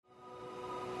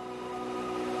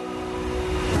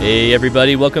Hey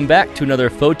everybody, welcome back to another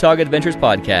Photog Adventures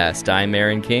podcast. I'm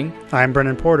Aaron King. I'm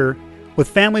Brendan Porter. With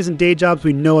families and day jobs,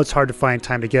 we know it's hard to find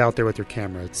time to get out there with your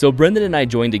camera. So Brendan and I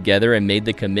joined together and made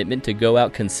the commitment to go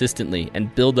out consistently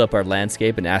and build up our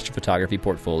landscape and astrophotography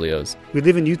portfolios. We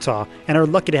live in Utah and are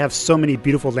lucky to have so many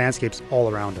beautiful landscapes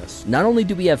all around us. Not only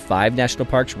do we have 5 national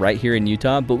parks right here in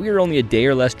Utah, but we are only a day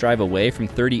or less drive away from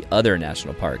 30 other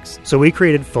national parks. So we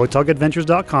created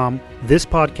photogadventures.com, this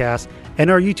podcast, and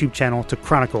our YouTube channel to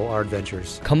chronicle our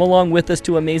adventures. Come along with us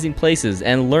to amazing places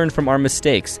and learn from our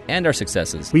mistakes and our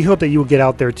successes. We hope that you will get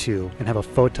out there too and have a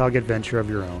photog adventure of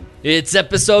your own. It's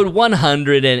episode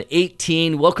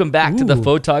 118. Welcome back to the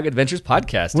Photog Adventures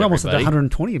podcast, We're almost at the everybody.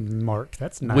 120 mark.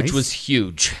 That's nice. Which was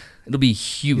huge. It'll be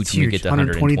huge It's when we huge. get to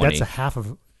 120.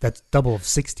 That's double of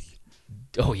 60.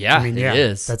 Oh, yeah, it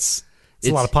is. That's a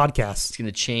lot of podcasts. It's going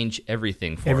to change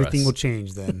everything for us. Everything will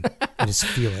change then. I just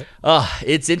feel it.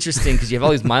 It's interesting because you have all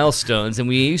these milestones, and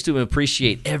we used to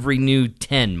appreciate every new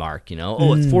 10 mark, you know?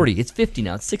 Oh, it's 40, it's 50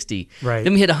 now, it's 60. Right.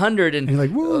 Then we hit 100, and you're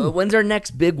like, woo. When's our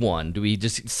next big one? Do we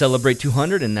just celebrate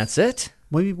 200 and that's it?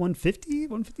 Maybe 150?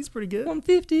 150 is pretty good.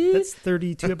 150? That's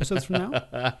 32 episodes from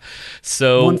now.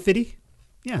 So 150?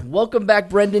 Yeah. Welcome back,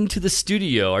 Brendan, to the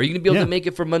studio. Are you going to be able to make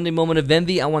it for Monday Moment of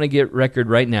Envy? I want to get record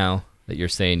right now that you're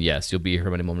saying yes, you'll be here for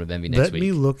Monday Moment of Envy next week. Let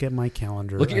me look at my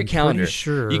calendar. Look at your calendar. Pretty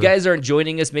sure. You guys aren't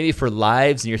joining us maybe for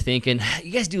lives, and you're thinking,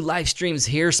 you guys do live streams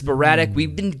here, sporadic.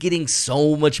 We've been getting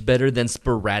so much better than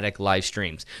sporadic live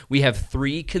streams. We have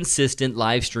 3 consistent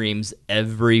live streams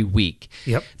every week.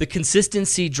 Yep. The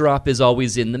consistency drop is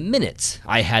always in the minutes.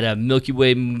 I had a Milky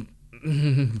Way...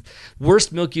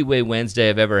 worst Milky Way Wednesday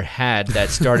I've ever had that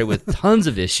started with tons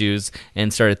of issues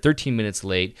and started 13 minutes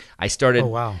late. I started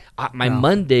my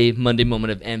Monday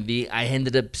Moment of Envy. I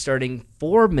ended up starting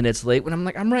 4 minutes late when I'm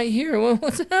like, I'm right here. Well,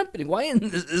 what's happening? Why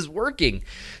isn't this working?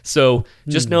 So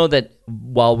just know that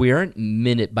while we aren't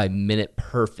minute by minute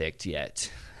perfect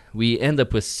yet, we end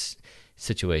up with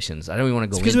situations. I don't even want to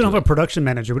go into it. Because we don't have a production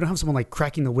manager. We don't have someone like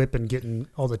cracking the whip and getting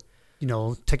all the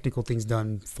technical things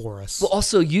done for us. Well,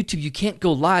 also YouTube, you can't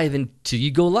go live until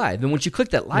you go live. And once you click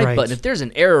that live button, if there's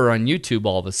an error on YouTube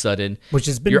all of a sudden, which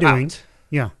has been you're doing, out.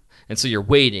 Yeah. And so you're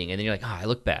waiting, and then you're like, I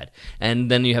look bad.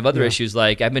 And then you have other issues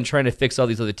like, I've been trying to fix all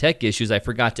these other tech issues. I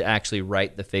forgot to actually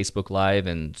write the Facebook Live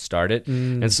and start it.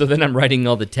 And so then I'm writing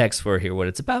all the text for here, what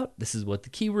it's about. This is what the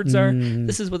keywords are.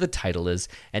 This is what the title is.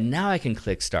 And now I can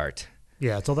click start.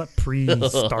 Yeah, it's all that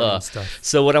pre-starting stuff.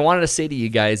 So what I wanted to say to you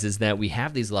guys is that we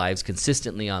have these lives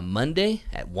consistently on Monday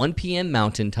at 1 p.m.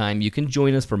 Mountain Time. You can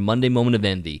join us for Monday Moment of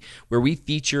Envy, where we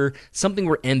feature something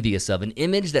we're envious of, an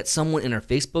image that someone in our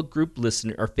Facebook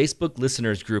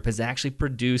listeners group has actually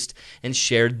produced and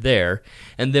shared there.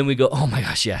 And then we go, oh my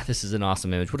gosh, yeah, this is an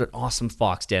awesome image. What an awesome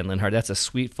fox, Dan Linhart. That's a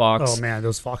sweet fox. Oh man,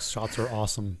 those fox shots are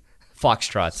awesome.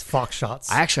 Foxtrots. Fox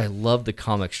shots. I love the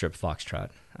comic strip Foxtrot.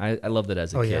 I loved it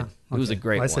as a kid. Yeah? It was a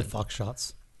great one. I said fox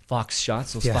shots. Fox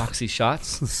shots, those foxy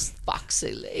shots.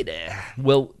 Foxy lady.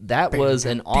 Well, that was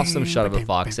an awesome shot of a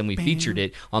fox, and we featured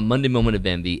it on Monday Moment of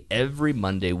Envy every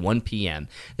Monday, 1 p.m.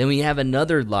 Then we have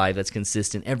another live that's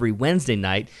consistent every Wednesday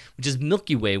night, which is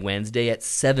Milky Way Wednesday at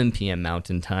 7 p.m.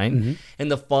 Mountain Time. And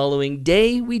the following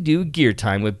day, we do Gear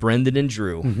Time with Brendan and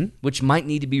Drew, which might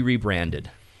need to be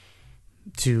rebranded.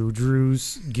 To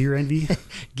Drew's Gear Envy?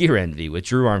 Gear Envy with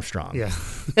Drew Armstrong.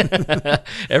 Yeah.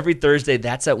 Every Thursday,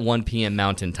 that's at 1 p.m.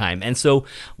 Mountain Time. And so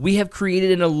we have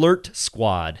created an alert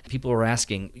squad. People are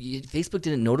asking, Facebook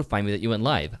didn't notify me that you went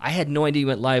live. I had no idea you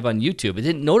went live on YouTube. It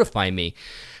didn't notify me.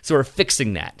 So we're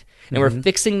fixing that. And we're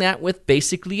fixing that with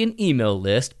basically an email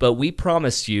list, but we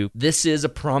promise you, this is a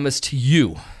promise to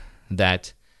you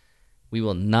that we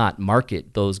will not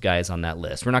market those guys on that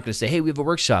list. We're not going to say, hey, we have a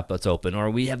workshop that's open, or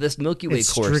we have this Milky Way course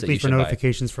that you should buy. Strictly for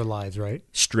notifications for lives, right?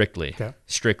 Strictly. Okay.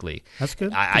 Strictly. That's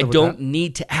good. I don't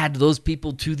need to add those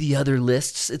people to the other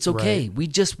lists. It's okay. Right. We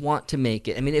just want to make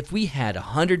it. I mean, if we had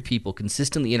 100 people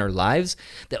consistently in our lives,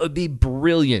 that would be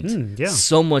brilliant.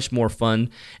 So much more fun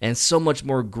and so much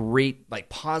more great, like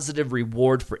positive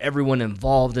reward for everyone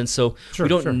involved. And so we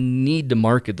don't need to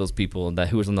market those people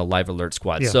who was on the live alert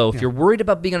squad. So if you're worried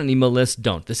about being on an email list,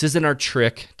 don't. This isn't our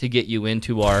trick to get you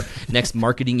into our next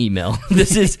marketing email.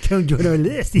 This is come join our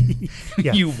list.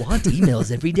 You want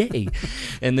emails every day.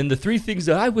 And then the 3 things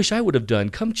that I wish I would have done,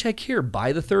 come check here,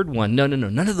 buy the 3rd one. No,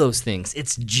 none of those things.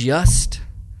 It's just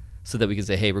so that we can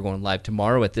say, hey, we're going live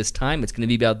tomorrow at this time. It's going to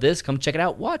be about this. Come check it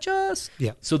out. Watch us.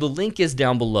 Yeah. So the link is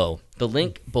down below. The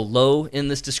link below in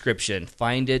this description.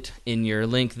 Find it in your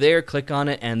link there. Click on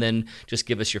it, and then just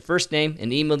give us your first name,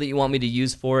 an email that you want me to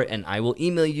use for it, and I will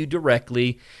email you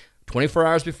directly 24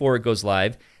 hours before it goes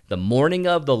live. the morning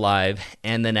of the live,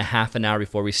 and then a half an hour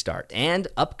before we start. And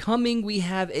upcoming, we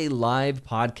have a live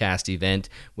podcast event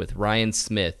with Ryan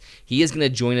Smith. He is going to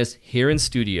join us here in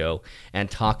studio and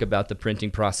talk about the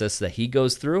printing process that he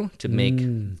goes through to make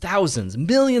thousands,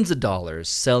 millions of dollars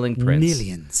selling prints.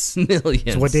 Millions. So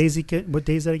what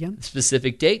day is that again?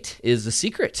 Specific date is a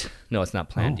secret. No, it's not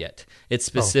planned yet. Its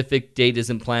specific date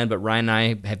isn't planned, but Ryan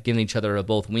and I have given each other a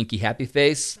both winky happy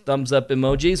face, thumbs up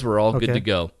emojis. We're all good to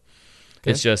go.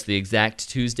 Okay. It's just the exact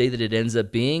Tuesday that it ends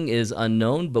up being is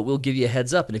unknown, but we'll give you a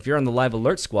heads up. And if you're on the live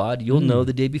alert squad, you'll know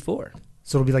the day before.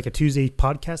 So it'll be like a Tuesday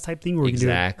podcast type thing where we can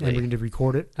do it, and we're going to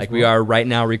record it. Like we are right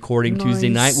now recording Tuesday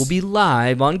night. We'll be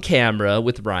live on camera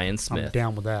with Ryan Smith. I'm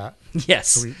down with that.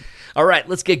 Yes. Sweet. All right,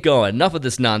 let's get going. Enough of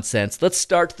this nonsense. Let's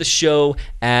start the show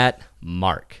at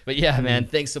Mark. But yeah, man,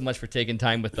 thanks so much for taking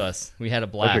time with us. We had a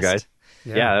blast. Pleasure, guys.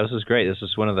 Yeah, this was great. This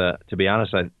is one of the, to be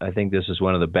honest, I think this is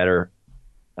one of the better,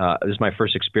 this is my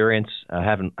first experience. I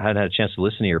haven't had a chance to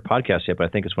listen to your podcast yet, but I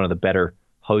think it's one of the better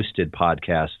hosted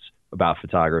podcasts about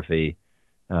photography.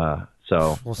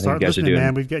 So we'll start listening,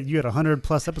 man. You had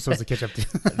 100+ episodes to catch up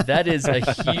to. That is a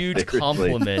huge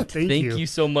compliment. Thank you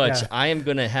so much. Yeah. I am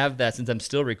going to have that since I'm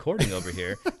still recording over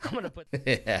here. I'm going to put.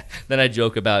 Then I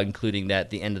joke about including that at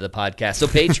the end of the podcast. So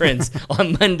patrons,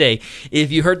 on Monday,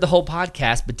 if you heard the whole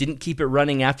podcast but didn't keep it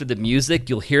running after the music,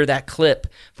 you'll hear that clip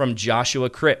from Joshua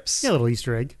Cripps. Yeah, a little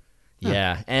Easter egg.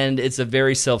 Yeah, and it's a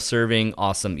very self-serving,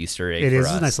 awesome Easter egg. It is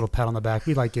us. a nice little pat on the back.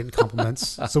 We like getting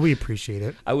compliments, so we appreciate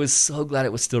it. I was so glad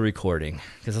it was still recording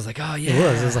because I was like, oh, yeah. It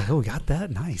was. I was like, oh, we got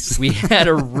that? Nice. We had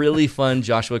a really fun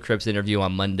Joshua Cripps interview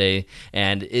on Monday,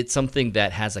 and it's something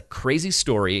that has a crazy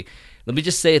story. Let me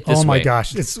just say it this way. Oh, my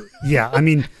gosh. I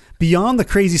mean, beyond the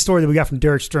crazy story that we got from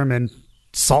Derek Sturman,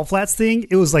 Salt Flats thing,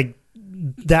 it was like,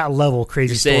 that level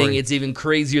crazy story. You're saying it's even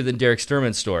crazier than Derek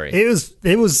Sturman's story.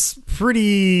 It was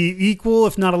pretty equal,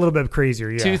 if not a little bit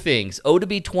crazier. Yeah. Two things: O to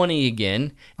be 20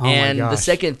 again, and the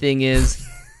second thing is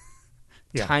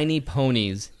Tiny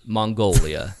Ponies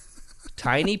Mongolia.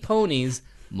 Tiny Ponies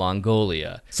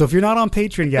Mongolia. So if you're not on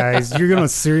Patreon, guys, you're gonna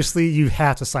you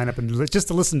have to sign up and just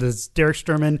to listen to Derek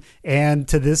Sturman and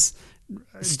to this.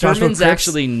 Sturman's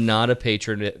actually not a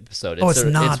patron episode. It's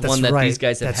not. It's one that these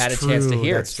guys have had a chance to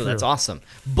hear, so that's awesome.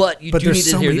 But you do need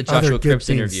to hear the Joshua Cripps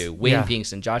interview. Wayne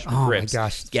Pinkston, Joshua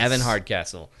Cripps, Gavin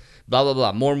Hardcastle, blah, blah,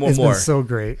 blah. More. It's been so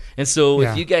great. And so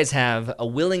if you guys have a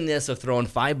willingness of throwing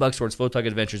 $5 towards Photog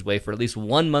Adventures Way for at least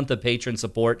 1 month of patron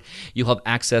support, you'll have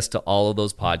access to all of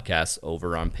those podcasts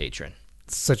over on Patreon.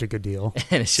 Such a good deal.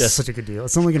 And it's just such a good deal.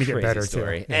 It's only going to get better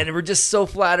story. Too. Yeah. And we're just so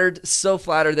flattered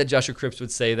that Joshua Cripps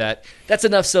would say that. That's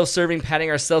enough self-serving, patting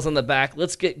ourselves on the back.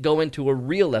 Let's get going to a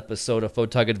real episode of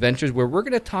Photog Adventures where we're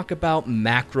going to talk about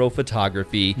macro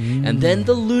photography and then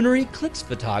the lunar eclipse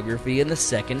photography in the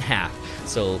second half.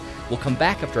 So we'll come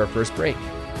back after our first break.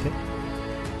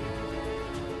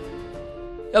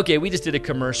 Okay, we just did a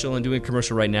commercial, and doing a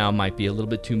commercial right now might be a little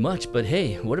bit too much, but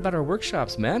hey, what about our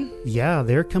workshops, man? Yeah,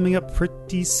 they're coming up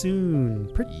pretty soon.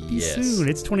 Soon.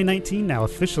 It's 2019 now,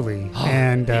 officially.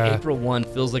 And April 1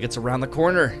 feels like it's around the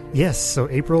corner. Yes, so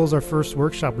April is our first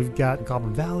workshop. We've got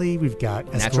Goblin Valley, we've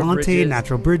got Escalante,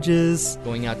 Natural Bridges.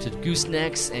 Going out to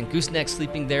Goosenecks, and Goosenecks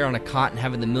sleeping there on a cot and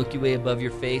having the Milky Way above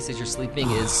your face as you're sleeping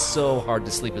is so hard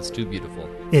to sleep. It's too beautiful.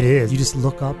 It is. You just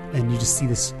look up, and you just see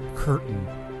this curtain,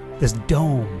 this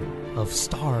dome of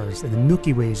stars, and the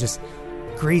Milky Way is just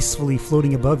gracefully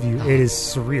floating above you. It is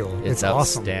surreal. It's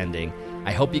outstanding. Awesome.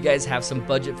 I hope you guys have some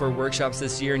budget for workshops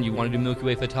this year and you want to do Milky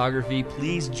Way photography.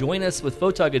 Please join us with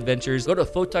Photog Adventures. Go to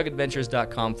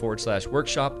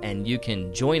photogadventures.com/workshop and you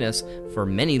can join us for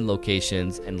many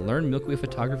locations and learn Milky Way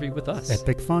photography with us.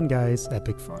 Epic fun, guys.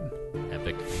 Epic fun.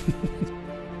 Epic.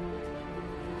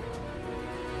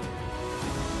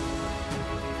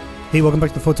 Hey, welcome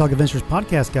back to the Photog Adventures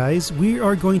podcast, guys. We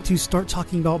are going to start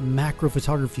talking about macro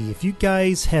photography. If you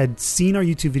guys had seen our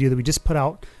YouTube video that we just put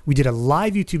out, we did a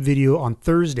live YouTube video on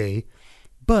Thursday,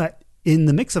 but in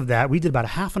the mix of that, we did about a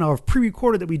half an hour of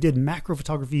pre-recorded that we did macro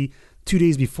photography 2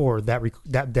 days before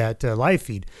that live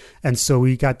feed. And so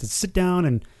we got to sit down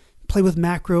and play with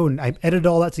macro, and I edited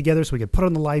all that together so we could put it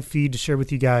on the live feed to share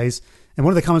with you guys. And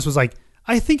one of the comments was like,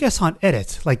 I think I saw an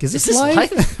edit. Like, is this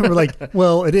live? We're like,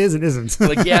 well, it is and isn't.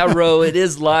 Like, yeah, Ro, it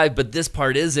is live, but this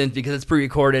part isn't because it's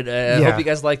pre-recorded. I hope you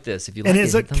guys like this. If you like, and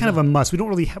it's kind of a must. We're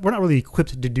not really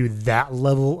equipped to do that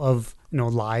level of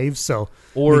live. So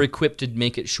equipped to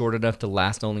make it short enough to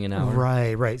last only an hour.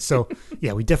 Right. So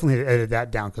yeah, we definitely edited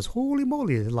that down because holy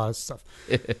moly, a lot of stuff.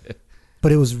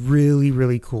 But it was really,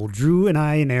 really cool. Drew and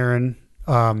I and Aaron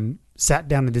sat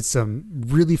down and did some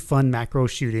really fun macro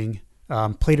shooting.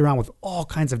 played around with all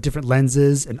kinds of different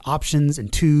lenses and options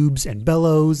and tubes and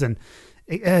bellows, and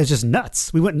it's just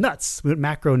nuts. We went nuts. We went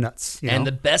macro nuts. And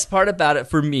the best part about it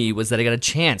for me was that I got a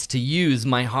chance to use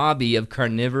my hobby of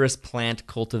carnivorous plant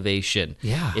cultivation.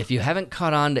 Yeah. If you haven't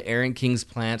caught on to Aaron King's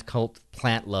plant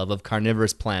love of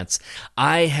carnivorous plants,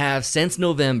 I have since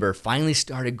November finally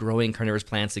started growing carnivorous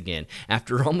plants again.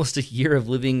 After almost a year of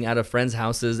living out of friends'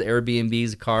 houses,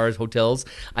 Airbnbs, cars, hotels,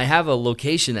 I have a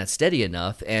location that's steady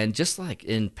enough. And just like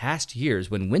in past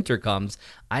years, when winter comes,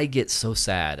 I get so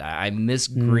sad. I miss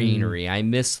greenery. I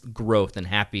miss growth and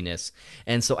happiness.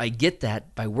 And so I get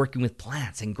that by working with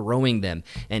plants and growing them.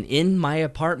 And in my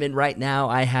apartment right now,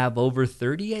 I have over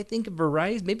 30, I think,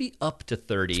 varieties, maybe up to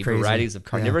 30 varieties of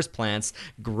carnivorous plants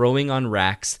growing on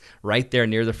racks right there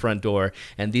near the front door.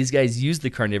 And these guys use the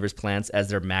carnivorous plants as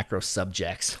their macro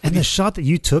subjects. And the shot that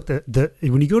you took,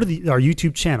 when you go to our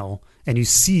YouTube channel and you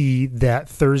see that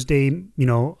Thursday,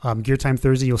 Gear Time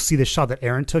Thursday, you'll see the shot that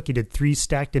Aaron took. He did 3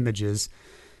 stacked images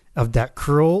of that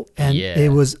curl, and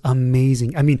it was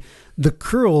amazing. I mean, the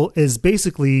curl is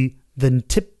basically the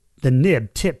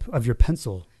nib tip of your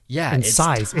pencil. Yeah, in it's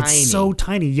size. tiny. It's so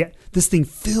tiny, yet this thing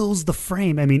fills the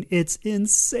frame. I mean, it's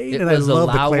insane. It and was I love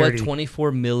a the Laowa clarity.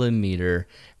 24 millimeter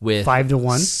with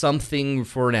 5:1, something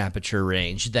for an aperture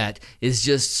range that is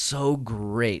just so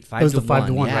great. 5 It was to the 5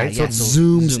 to 1, yeah, right? Yeah, So it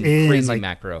zooms in crazy like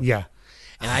macro. Yeah.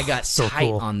 And I got So tight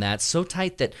cool. on that, so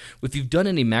tight that if you've done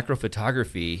any macro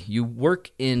photography, you work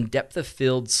in depth of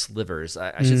field slivers.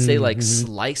 I should say like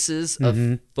slices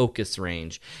of focus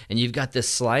range. And you've got this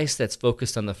slice that's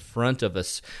focused on the front of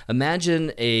us.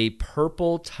 Imagine a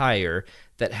purple tire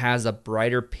that has a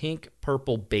brighter pink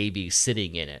purple baby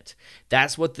sitting in it.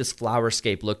 That's what this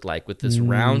flowerscape looked like, with this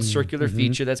round circular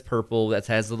feature that's purple, that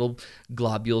has little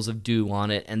globules of dew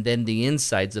on it, and then the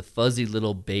inside's a fuzzy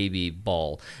little baby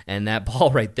ball. And that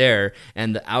ball right there,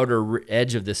 and the outer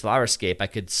edge of this flowerscape, I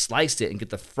could slice it and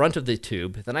get the front of the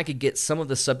tube. Then I could get some of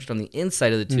the subject on the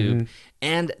inside of the tube,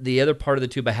 and the other part of the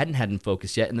tube I hadn't had in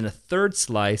focus yet. And then a third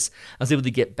slice, I was able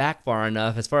to get back far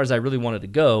enough, as far as I really wanted to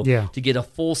go, to get a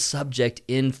full subject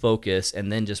in focus.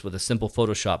 And then just with a simple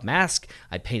Photoshop mask,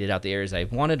 I painted out the areas I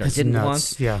wanted or didn't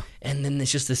want. Yeah. And then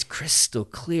it's just this crystal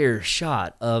clear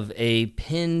shot of a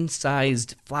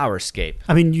pin-sized flowerscape.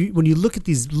 I mean, when you look at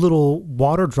these little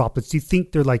water droplets, you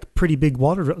think they're like pretty big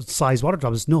size water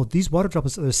droplets. No, these water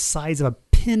droplets are the size of a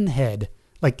pinhead,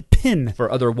 like pin.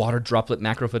 For other water droplet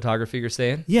macro photography, you're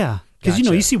saying? Yeah. Because,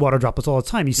 Gotcha. you see water droplets all the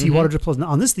time. You see water droplets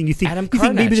on this thing. You think Adam you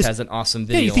think maybe Karnach this has an awesome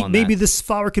video you think on maybe that. this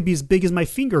flower could be as big as my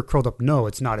finger curled up. No,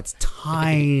 it's not. It's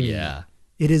tiny. Yeah.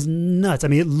 It is nuts. I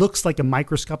mean, it looks like a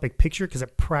microscopic picture because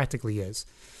it practically is.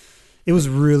 It was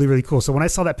really, really cool. So when I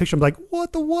saw that picture, I'm like,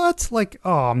 what the what? Like,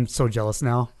 oh, I'm so jealous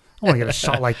now. I want to get a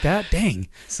shot like that. Dang.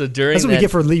 So during That's what we get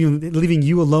for leaving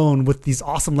you alone with these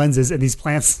awesome lenses and these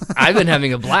plants. I've been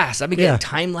having a blast. I've been getting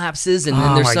time lapses, and then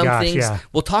Oh there's my some gosh, things. yeah.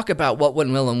 We'll talk about what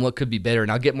went well and what could be better,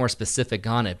 and I'll get more specific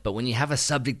on it. But when you have a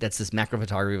subject that's this macro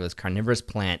photography of this carnivorous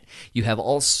plant, you have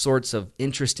all sorts of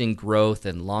interesting growth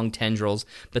and long tendrils,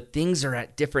 but things are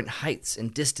at different heights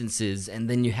and distances, and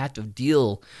then you have to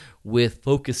deal with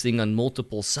focusing on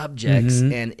multiple subjects,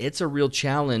 and it's a real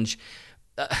challenge.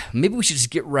 Maybe we should just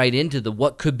get right into the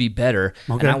what could be better.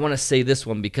 Okay. And I want to say this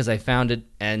one because I found it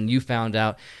and you found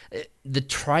out. The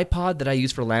tripod that I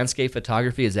use for landscape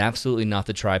photography is absolutely not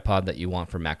the tripod that you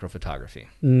want for macro photography.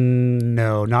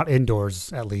 No, not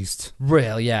indoors, at least.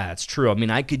 Well, yeah, it's true. I mean,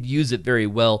 I could use it very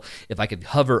well if I could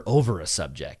hover over a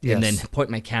subject and then Yes. point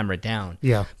my camera down.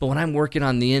 Yeah. But when I'm working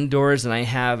on the indoors and I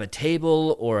have a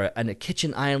table or a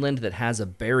kitchen island that has a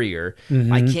barrier,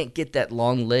 I can't get that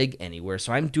long leg anywhere.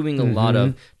 So I'm doing a lot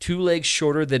of 2 legs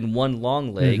shorter than 1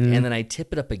 long leg, and then I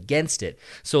tip it up against it.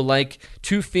 So like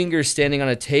 2 fingers standing on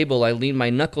a table, I lean my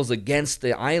knuckles against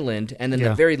the island, and then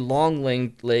the very long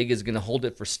leg is going to hold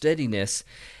it for steadiness.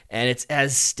 And it's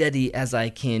as steady as I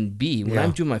can be. When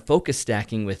I'm doing my focus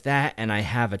stacking with that and I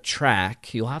have a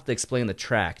track, you'll have to explain the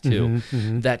track too.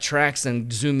 That track's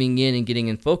and zooming in and getting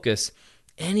in focus.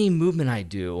 Any movement I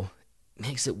do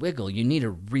makes it wiggle. You need a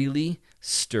really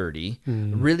sturdy,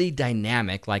 really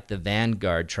dynamic, like the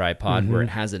Vanguard tripod where it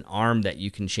has an arm that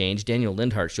you can change. Daniel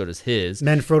Lindhart showed us his.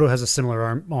 Manfrotto has a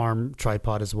similar arm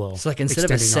tripod as well. It's like instead of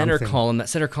a Extending arm center thing. column, that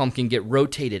center column can get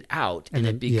rotated out and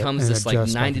then- it becomes and this like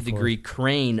adjust back and 90-degree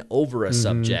crane over a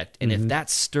subject. And if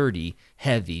that's sturdy,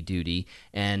 heavy duty,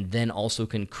 and then also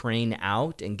can crane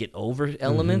out and get over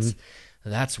elements,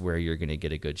 that's where you're going to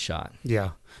get a good shot.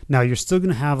 Yeah. Now, you're still going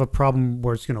to have a problem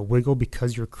where it's going to wiggle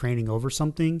because you're craning over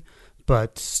something.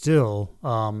 But still,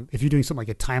 if you're doing something like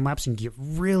a time lapse and get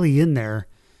really in there,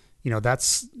 I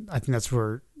think that's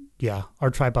where Yeah, our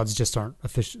tripods just aren't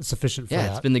sufficient for Yeah,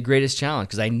 that. it's been the greatest challenge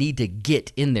because I need to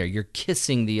get in there. You're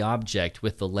kissing the object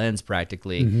with the lens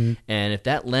practically, Mm-hmm. and if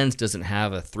that lens doesn't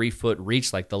have a 3-foot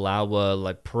reach like the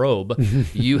Laowa probe,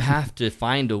 you have to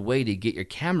find a way to get your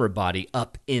camera body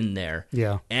up in there.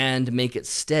 Yeah. And make it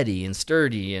steady and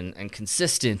sturdy and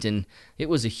consistent. And it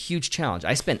was a huge challenge.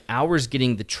 I spent hours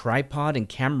getting the tripod and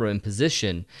camera in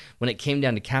position. When it came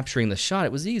down to capturing the shot,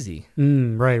 it was easy.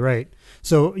 Right.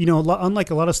 So,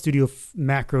 unlike a lot of studio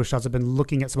macro shots, I've been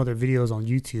looking at some other videos on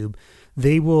YouTube.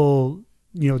 They will,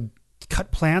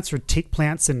 cut plants or take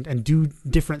plants and do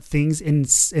different things in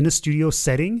a studio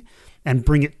setting and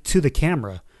bring it to the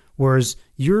camera. Whereas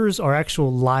yours are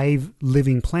actual live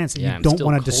living plants that you don't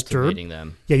want to disturb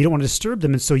them. Yeah, you don't want to disturb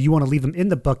them, and so you want to leave them in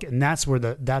the bucket, and that's part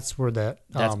of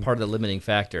the limiting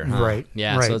factor, huh? Right.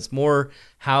 Yeah. Right. So it's more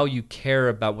how you care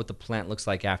about what the plant looks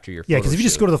like after your photo Yeah, because if you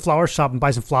just go to the flower shop and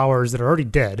buy some flowers that are already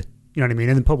dead, you know what I mean,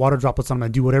 and then put water droplets on them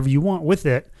and do whatever you want with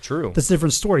it. True. That's a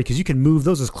different story because you can move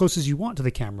those as close as you want to the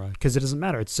camera because it doesn't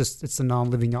matter. It's a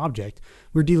non-living object.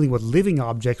 We're dealing with living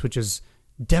objects, which is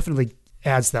definitely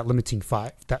adds that limiting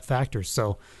that factor.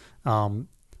 So, and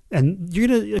you're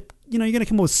gonna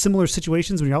come up with similar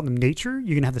situations when you're out in nature.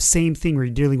 You're gonna have the same thing where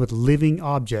you're dealing with living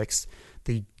objects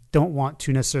that you don't want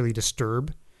to necessarily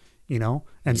disturb,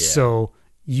 and so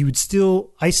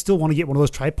I still want to get one of those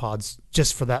tripods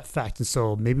just for that fact. And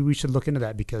so maybe we should look into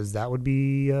that because that would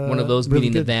be one of those, really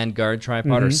meaning the good. Vanguard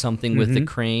tripod or something with the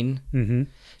crane. Mm-hmm.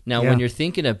 Now, when you're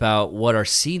thinking about what our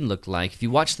scene looked like, if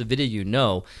you watch the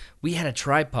video, we had a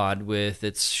tripod with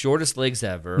its shortest legs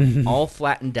ever, all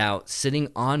flattened out,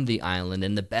 sitting on the island,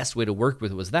 and the best way to work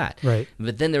with it was that. Right.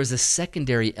 But then there was a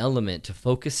secondary element to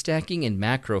focus stacking and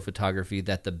macro photography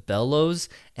that the bellows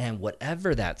and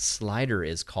whatever that slider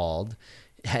is called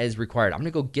is required. I'm going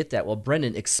to go get that. Well,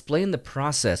 Brendan, explain the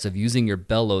process of using your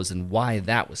bellows and why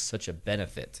that was such a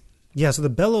benefit. Yeah, so the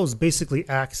bellows basically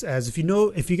acts as if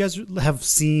you guys have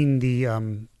seen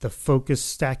the focus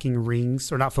stacking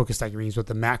rings, or not focus stacking rings, but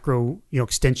the macro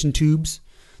extension tubes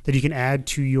that you can add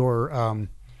to your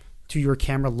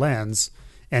camera lens,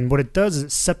 and what it does is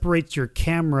it separates your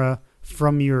camera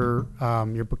from your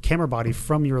camera body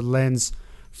from your lens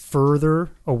further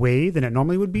away than it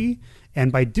normally would be,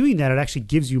 and by doing that, it actually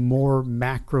gives you more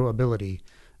macro ability.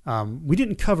 We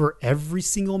didn't cover every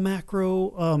single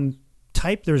macro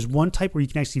type. There's one type where you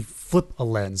can actually flip a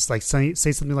lens, like say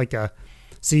something like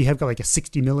so you have got like a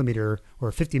 60 millimeter or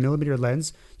a 50 millimeter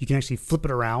lens, you can actually flip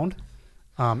it around,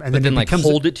 and but then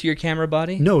hold it to your camera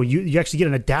body. No, you actually get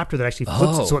an adapter that actually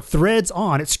flips it, so it threads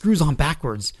on, it screws on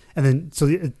backwards, and then so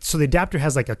the adapter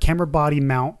has like a camera body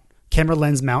mount, camera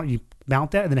lens mount. You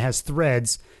mount that, and then it has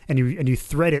threads, and you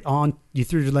thread it on. You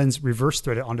through your lens reverse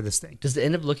thread it onto this thing. Does it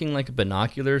end up looking like a pair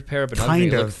of binoculars?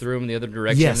 Kind You of. look through them the other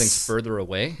direction, Yes. everything's further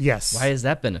away? Yes. Why is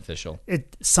that beneficial?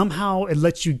 It somehow it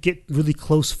lets you get really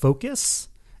close focus,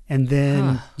 and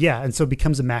then and so it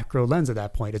becomes a macro lens at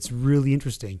that point. It's really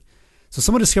interesting. So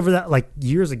someone discovered that like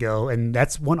years ago, and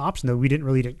that's one option that we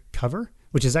didn't cover,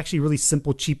 which is actually a really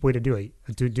simple, cheap way to do it,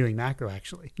 doing macro,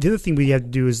 actually. The other thing we have to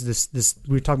do is this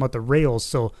we were talking about the rails.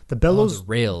 So the bellows. The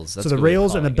rails. That's so the what we're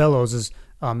rails and the calling it. bellows is,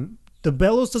 the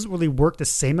bellows doesn't really work the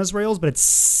same as rails, but it's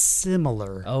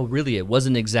similar. Oh, really? It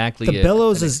wasn't exactly The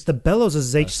bellows is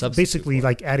substitute basically for it.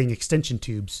 like adding extension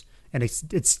tubes, and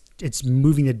it's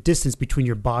moving the distance between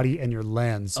your body and your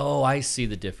lens. Oh, I see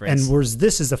the difference. And whereas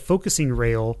this is a focusing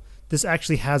rail, this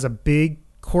actually has a big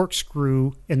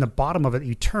corkscrew in the bottom of it that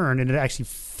you turn, and it actually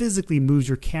physically moves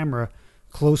your camera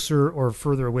closer or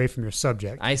further away from your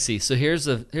subject. I see. So here's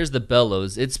the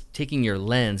bellows. It's taking your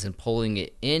lens and pulling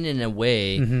it in and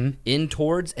away, in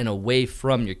towards and away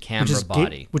from your camera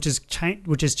body. Which is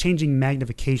changing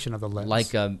magnification of the lens.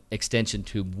 Like a extension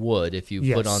tube would if you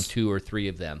Yes. put on 2 or 3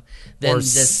 of them. Then or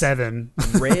this 7.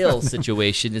 rail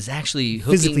situation is actually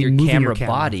hooking Physically your moving camera, your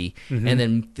camera. body and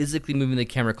then physically moving the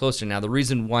camera closer. Now, the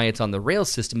reason why it's on the rail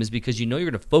system is because you're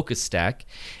going to focus stack,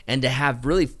 and to have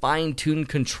really fine-tuned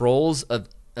controls of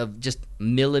just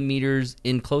millimeters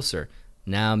in closer.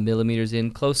 Now millimeters in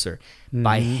closer.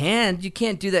 By hand, you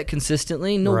can't do that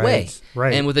consistently. No way.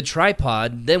 Right. And with a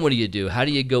tripod, then what do? How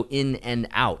do you go in and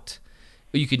out?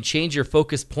 You can change your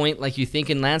focus point like you think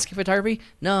in landscape photography?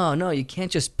 No, you can't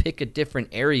just pick a different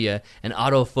area and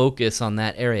autofocus on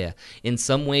that area. In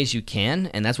some ways you can,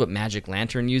 and that's what Magic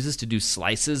Lantern uses to do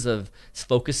slices of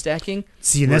focus stacking.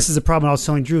 See, and this is a problem I was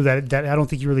telling Drew that I don't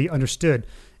think you really understood,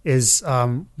 is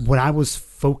when I was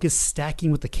focus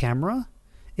stacking with the camera,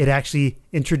 it actually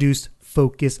introduced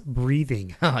focus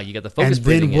breathing. You got the focus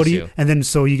breathing issue. And then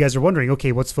so you guys are wondering,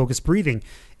 okay, what's focus breathing?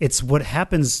 It's what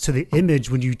happens to the image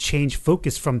when you change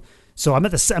focus from So I'm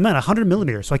at 100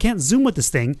 millimeters, so I can't zoom with this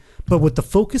thing. But with the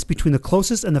focus between the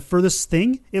closest and the furthest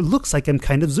thing, it looks like I'm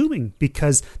kind of zooming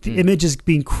because the image is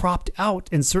being cropped out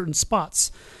in certain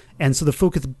spots. And so the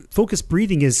focus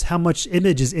breathing is how much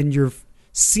image is in your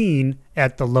scene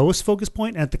at the lowest focus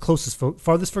point and at the closest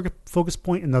farthest focus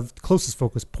point and the closest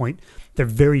focus point. They're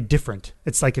very different.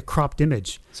 It's like a cropped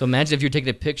image. So imagine if you're taking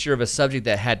a picture of a subject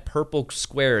that had purple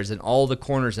squares in all the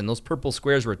corners, and those purple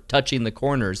squares were touching the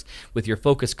corners with your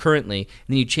focus currently, and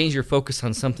then you change your focus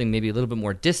on something maybe a little bit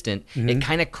more distant. It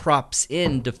kind of crops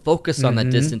in to focus on that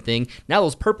distant thing. Now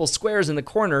those purple squares in the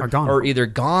corner are either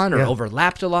gone or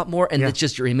overlapped a lot more, and it's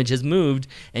just your image has moved,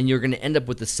 and you're going to end up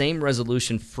with the same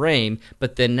resolution frame,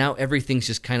 but then now everything's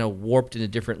just kind of warped in a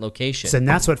different location. So, and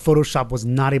that's what Photoshop was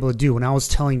not able to do. When I was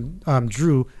telling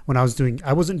Drew, I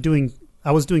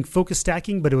was doing focus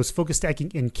stacking, but it was focus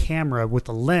stacking in camera with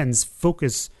the lens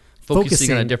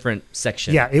focusing on a different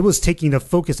section. Yeah, it was taking the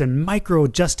focus and micro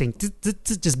adjusting,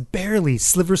 just barely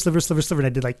sliver. And I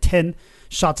did like 10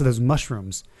 shots of those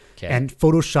mushrooms. Okay. And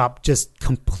Photoshop just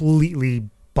completely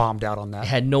bombed out on that. I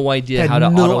had no idea how to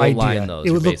auto-align those.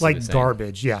 It would look like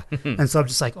garbage, yeah. And so I'm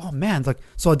just like, oh man,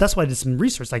 so that's why I did some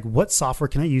research, like what software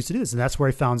can I use to do this? And that's where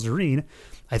I found Zareen.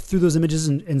 I threw those images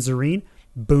in Zareen.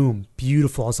 Boom,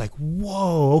 beautiful. I was like,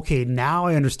 whoa, okay, now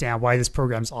I understand why this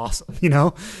program's awesome,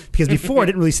 Because before I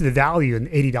didn't really see the value in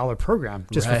the $80 program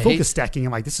just for focus stacking.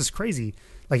 I'm like, this is crazy.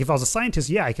 Like if I was a scientist,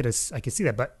 yeah, I could see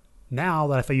that. But now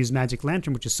that if I use Magic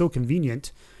Lantern, which is so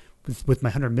convenient with my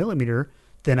 100 millimeter,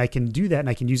 then I can do that, and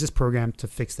I can use this program to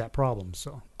fix that problem.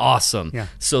 So awesome. Yeah.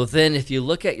 So then if you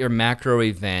look at your macro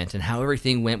event and how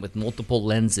everything went with multiple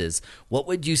lenses, what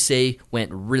would you say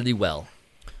went really well?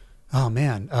 Oh,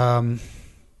 man.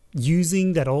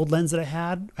 Using that old lens that I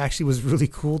had actually was really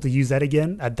cool to use that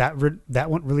again. That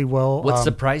went really well. What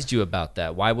surprised you about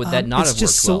that? Why would that not have worked well?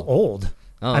 It's just so old.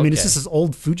 Oh, I mean, it's just this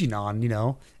old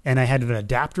Fujinon, and I had an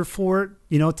adapter for it,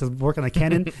 to work on a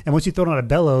Canon. And once you throw it on a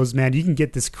bellows, man, you can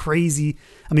get this crazy.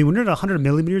 I mean, when you're at 100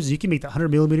 millimeters, you can make the 100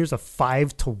 millimeters a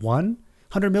 5:1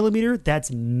 100 millimeter. That's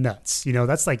nuts.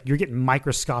 That's like you're getting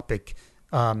microscopic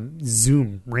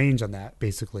zoom range on that,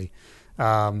 basically.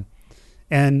 And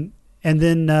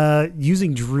then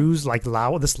using Drew's like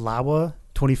Laowa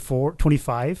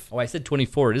 25. Oh, I said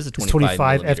 24. It is a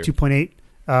 25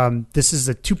 f2.8. This is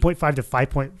a 2.5 to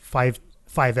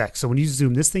 5.55x. So when you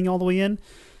zoom this thing all the way in,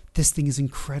 this thing is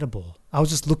incredible. I was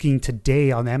just looking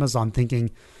today on Amazon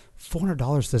thinking,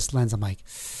 $400 this lens. I'm like,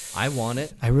 I want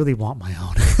it. I really want my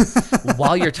own.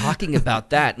 While you're talking about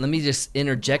that, let me just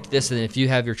interject this, and if you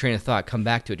have your train of thought, come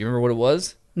back to it. Do you remember what it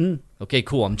was? Okay,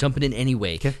 cool. I'm jumping in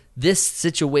anyway. Okay. This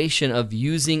situation of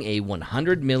using a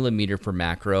 100 millimeter for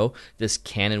macro, this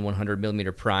Canon 100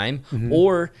 millimeter prime,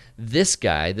 or this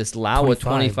guy, this Laowa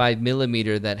 25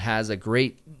 millimeter that has a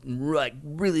great,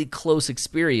 really close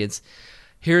experience.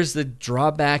 Here's the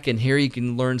drawback, and here you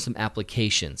can learn some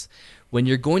applications. When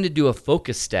you're going to do a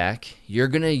focus stack, you're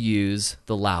going to use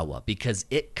the Laowa because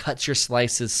it cuts your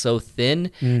slices so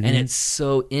thin and it's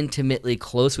so intimately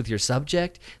close with your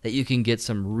subject that you can get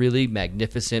some really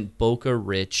magnificent,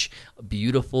 bokeh-rich,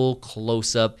 beautiful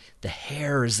close-up. The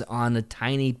hairs on a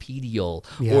tiny petiole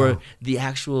or the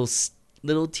actual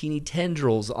little teeny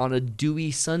tendrils on a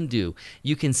dewy sundew.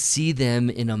 You can see them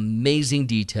in amazing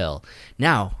detail.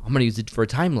 Now, I'm going to use it for a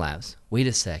time lapse. Wait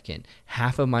a second.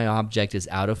 Half of my object is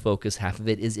out of focus, half of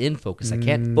it is in focus. I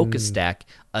can't focus stack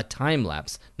a time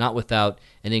lapse, not without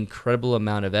an incredible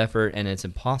amount of effort, and it's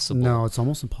impossible. No, it's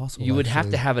almost impossible. You would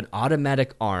have to have an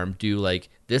automatic arm do like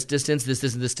this distance, this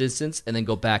distance, and then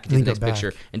go back and take the next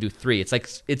picture and do 3. It's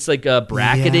like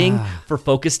bracketing for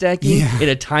focus stacking in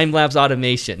a time lapse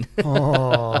automation.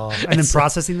 And then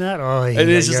processing that. And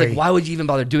it's just like, why would you even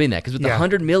bother doing that? Because with the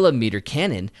 100 millimeter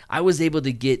Canon, I was able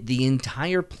to get the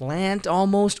entire plant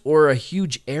almost, or a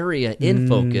huge area in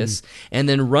focus, and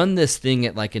then run this thing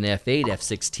at like an f8,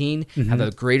 f16, have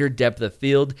a greater depth of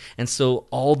field, and so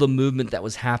all the movement that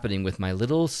was happening with my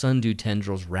little sundew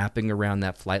tendrils wrapping around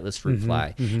that flightless fruit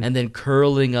fly, and then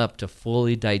curling up to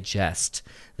fully digest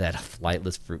that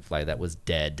flightless fruit fly that was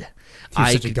dead.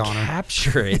 I could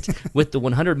capture it with the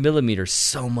 100 millimeter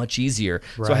so much easier.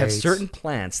 Right. So I have certain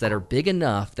plants that are big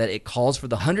enough that it calls for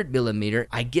the 100 millimeter.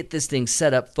 I get this thing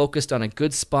set up, focused on a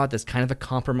good spot that's kind of a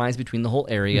compromise between the whole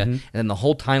area, and then the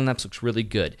whole time lapse looks really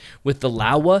good. With the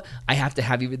Laowa, I have to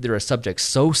have either a subject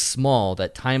so small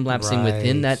that time lapsing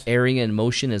within that area and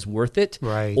motion is worth it,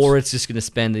 or it's just going to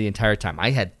spend the entire time. I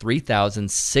had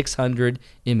 3,600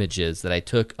 images that I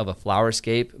took of a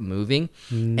flowerscape moving,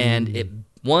 and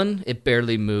it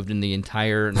barely moved in the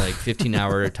entire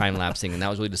 15-hour time lapsing, and that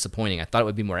was really disappointing. I thought it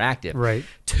would be more active. Right.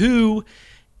 2,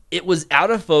 it was out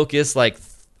of focus like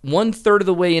 1/3 of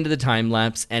the way into the time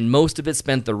lapse, and most of it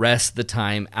spent the rest of the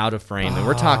time out of frame. And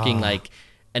we're talking like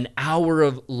an hour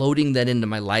of loading that into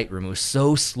my Lightroom. It was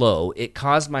so slow. It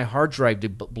caused my hard drive to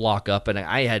block up, and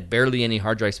I had barely any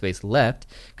hard drive space left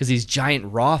because these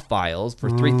giant RAW files for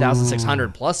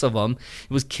 3,600 plus of them,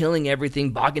 it was killing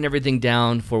everything, bogging everything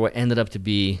down for what ended up to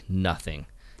be nothing.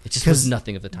 It just was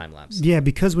nothing of the time lapse. Yeah,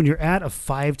 because when you're at a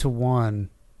 5:1,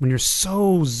 when you're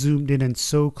so zoomed in and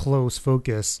so close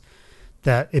focus,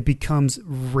 that it becomes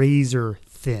razor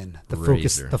thin.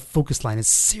 The focus line is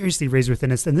seriously razor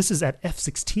thin, and this is at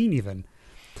f/16 even.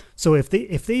 So if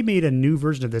they made a new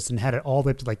version of this and had it all the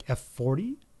way up to like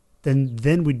f/40,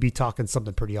 then we'd be talking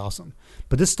something pretty awesome.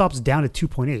 But this stops down at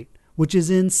 2.8, which is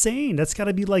insane. That's got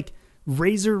to be like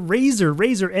razor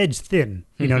edge thin.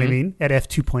 You know what I mean? At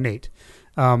f/2.8.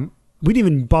 We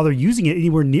didn't even bother using it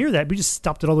anywhere near that. We just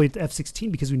stopped it all the way to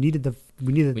f/16 because we needed the depth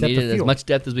of field. As much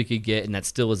depth as we could get, and that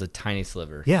still was a tiny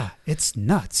sliver. Yeah, it's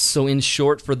nuts. So in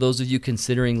short, for those of you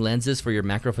considering lenses for your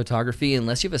macro photography,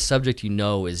 unless you have a subject you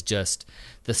know is just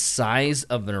the size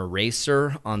of an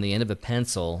eraser on the end of a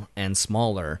pencil and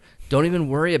smaller, don't even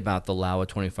worry about the Laowa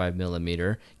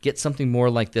 25mm. Get something more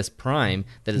like this Prime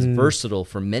that is versatile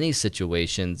for many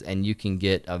situations, and you can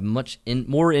get a much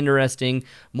more interesting,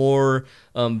 more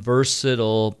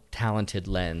versatile, talented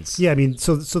lens. Yeah, I mean,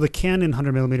 so the Canon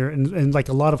 100mm and like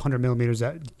a lot of 100mm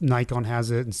that Nikon has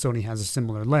it and Sony has a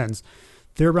similar lens,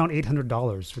 they're around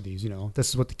 $800 for these. You know, this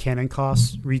is what the Canon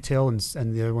costs retail, and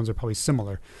the other ones are probably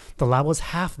similar. The Laowa's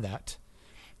half that.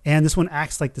 And this one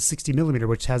acts like the 60mm,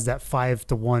 which has that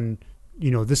 5:1. You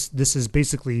know, this is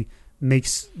basically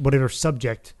makes whatever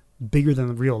subject bigger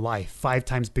than real life, 5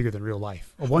 times bigger than real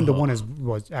life. A 1:1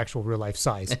 was actual real life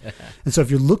size. And so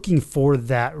if you're looking for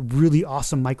that really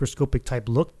awesome microscopic type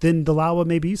look, then the Laowa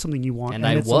may be something you want, and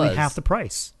it's only half the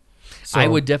price. So, I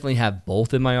would definitely have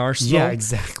both in my arsenal. Yeah,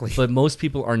 exactly. But most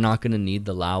people are not going to need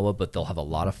the Laowa, but they'll have a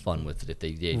lot of fun with it if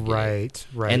they did. Right.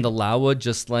 And the Laowa,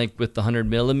 just like with the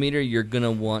 100mm, you're going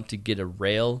to want to get a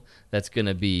rail that's going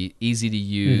to be easy to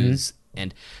use.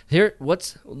 And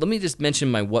let me just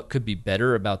mention what could be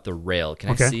better about the rail. Can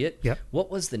I see it? Yep.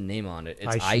 What was the name on it?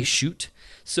 It's iShoot.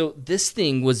 So this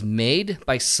thing was made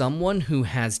by someone who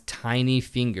has tiny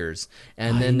fingers.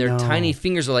 And then their tiny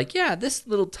fingers are like, yeah, this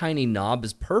little tiny knob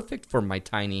is perfect for my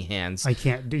tiny hands. I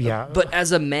can't do, yeah. But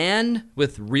as a man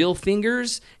with real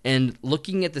fingers and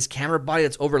looking at this camera body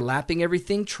that's overlapping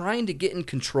everything, trying to get in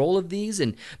control of these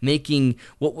and making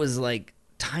what was like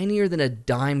tinier than a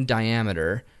dime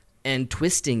diameter and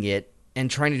twisting it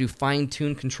and trying to do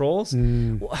fine-tuned controls,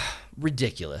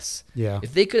 ridiculous. Yeah.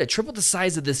 If they could have tripled the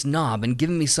size of this knob and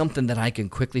given me something that I can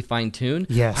quickly fine-tune,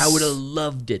 I would have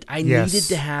loved it. I needed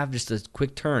to have just a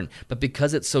quick turn. But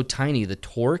because it's so tiny, the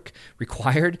torque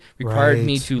required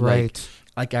me to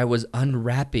like I was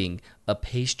unwrapping a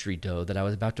pastry dough that I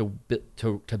was about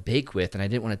to bake with, and I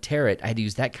didn't want to tear it. I had to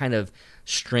use that kind of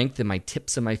strength in my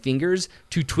tips of my fingers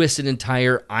to twist an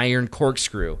entire iron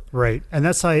corkscrew. Right, and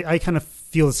that's how I kind of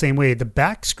feel the same way. The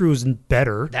back screw is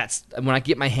better. That's when I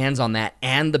get my hands on that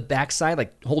and the backside,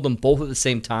 like hold them both at the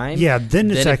same time. Yeah,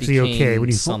 then it's actually okay when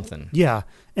you something. Yeah,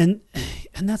 and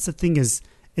that's the thing is,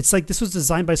 it's like this was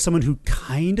designed by someone who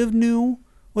kind of knew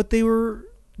what they were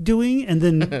doing, and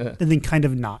then kind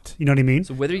of not. You know what I mean?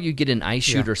 So whether you get an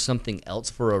iShoot or something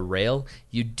else for a rail,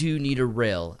 you do need a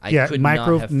rail.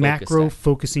 Macro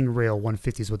focusing rail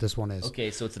 150 is what this one is.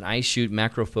 Okay, so it's an iShoot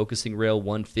macro focusing rail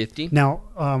 150. Now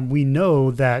we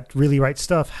know that Really Right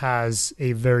Stuff has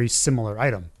a very similar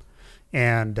item,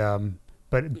 and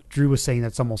but Drew was saying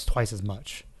that's almost twice as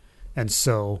much, and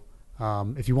so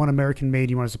if you want American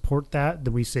made, you want to support that,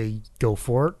 then we say go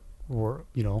for it. Or,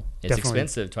 you know, it's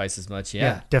expensive, twice as much.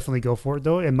 Yeah, definitely go for it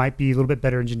though. It might be a little bit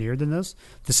better engineered than this.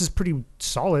 This is pretty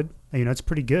solid. You know, it's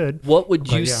pretty good. What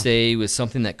would you say was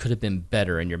something that could have been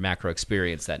better in your macro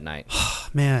experience that night?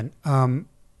 Man,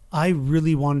 I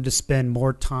really wanted to spend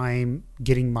more time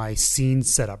getting my scene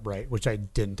set up right, which I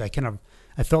didn't. I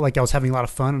felt like I was having a lot of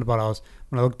fun, when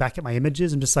I look back at my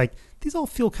images, I'm just like, these all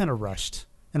feel kind of rushed.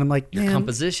 And I'm like, your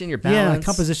composition, your balance. Yeah,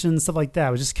 composition, stuff like that. I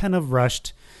was just kind of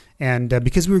rushed. And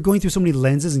because we were going through so many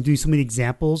lenses and doing so many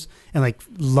examples and like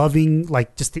loving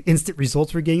like just the instant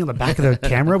results we're getting on the back of the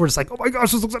camera, we're just like, oh my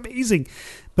gosh, this looks amazing.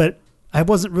 But I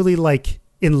wasn't really like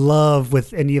in love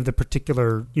with any of the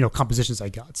particular, compositions I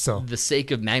got. So the sake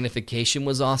of magnification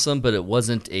was awesome, but it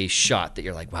wasn't a shot that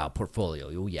you're like, wow, portfolio.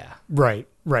 Oh yeah. Right.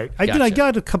 Gotcha. I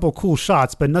got a couple of cool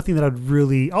shots, but nothing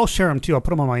that I'll share them too. I'll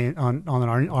put them on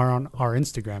our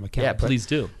Instagram account. Yeah, please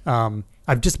do.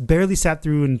 I've just barely sat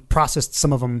through and processed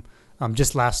some of them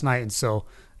just last night, and so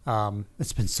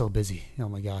It's been so busy. Oh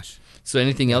my gosh. So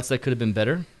anything else that could have been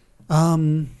better?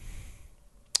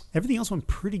 Everything else went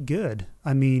pretty good.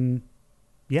 I mean,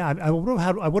 yeah, I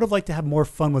would have liked to have more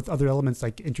fun with other elements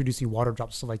like introducing water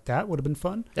drops, stuff like that would have been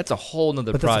fun. That's a whole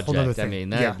nother But that's a project. whole nother I thing. mean,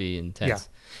 that'd Yeah. be intense.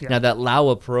 Yeah. Now that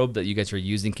Laowa probe that you guys are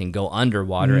using can go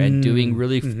underwater, and doing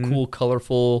really cool,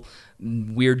 colorful,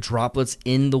 weird droplets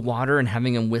in the water and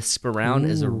having them wisp around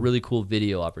is a really cool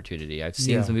video opportunity. I've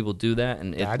seen Yeah. some people do that,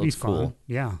 and it That'd be looks fun. cool.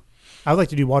 Yeah. I would like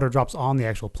to do water drops on the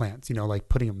actual plants, like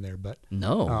putting them there. But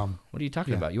No, what are you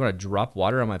talking yeah. about? You want to drop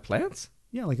water on my plants?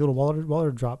 yeah, like a little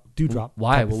water drop, dewdrop.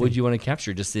 Why? type of What would thing. you want to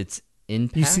capture? Just its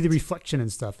impact? You see the reflection and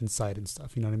stuff inside and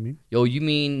stuff. You know what I mean? Oh, you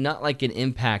mean not like an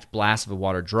impact blast of a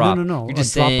water drop? No. You're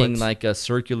just Droplets. saying like a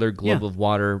circular globe Yeah. of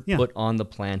water Yeah. put on the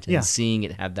plant and Yeah. seeing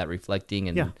it have that reflecting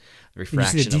and Yeah. And you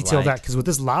refraction see the detail of of light. that because with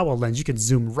this Laowa lens, you can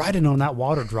zoom right in on that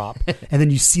water drop, and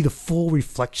then you see the full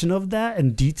reflection of that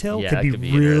and detail. Yeah, could it be could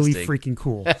be really interesting. freaking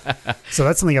cool. So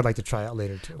that's something I'd like to try out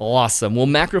later too. Awesome. Well,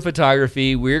 macro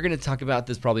photography, we're going to talk about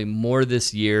this probably more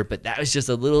this year, but that was just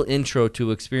a little intro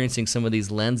to experiencing some of these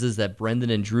lenses that Brendan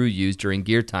and Drew used during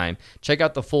Gear Time. Check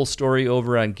out the full story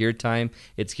over on Gear Time.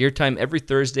 It's Gear Time every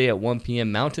Thursday at 1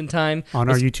 p.m. Mountain Time On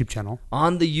our YouTube channel.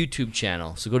 on the YouTube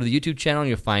channel. So go to the YouTube channel and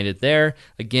you'll find it there.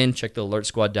 Again, check the Alert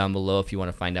Squad down below if you want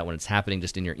to find out when it's happening.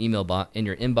 Just in your email in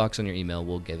your inbox on your email,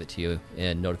 we'll give it to you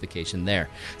in notification there.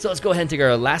 So let's go ahead and take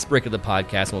our last break of the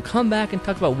podcast, and we'll come back and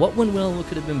talk about what went well, what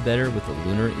could have been better with the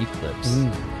lunar eclipse.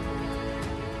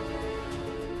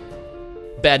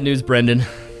 Bad news, Brendan.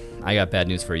 I got bad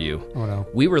news for you. Oh no.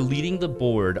 We were leading the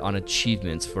board on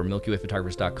achievements for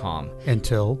MilkyWayPhotographers.com.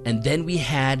 Until And then we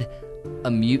had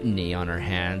a mutiny on our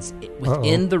hands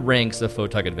within the ranks of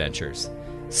Photog Adventures.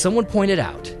 Someone pointed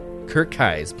out, Kirk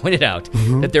Keyes pointed out,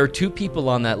 that there are 2 people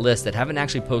on that list that haven't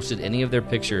actually posted any of their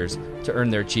pictures to earn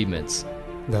their achievements.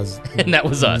 And that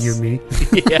was us. You and me.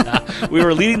 Yeah, we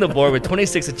were leading the board with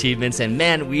 26 achievements, and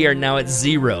man, we are now at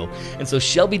 0. And so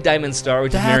Shelby Diamond Star,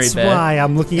 which is Mary That's Beth. why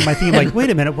I'm looking at my thing. I'm like, wait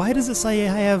a minute. Why does it say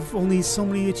I have only so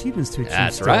many achievements to achieve?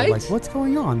 That's still? right. Like, what's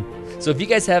going on? So if you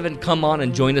guys haven't come on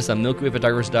and joined us on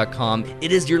MilkyWayPhotographers.com,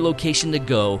 it is your location to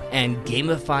go and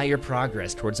gamify your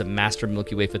progress towards a master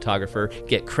Milky Way photographer.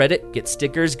 Get credit, get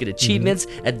stickers, get achievements,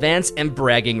 advance, and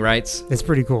bragging rights. It's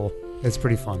pretty cool. It's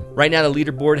pretty fun. Right now, the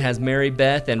leaderboard has Mary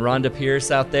Beth and Rhonda Pierce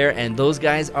out there, and those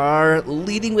guys are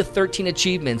leading with 13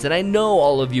 achievements. And I know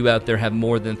all of you out there have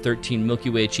more than 13 Milky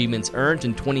Way achievements earned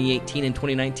in 2018 and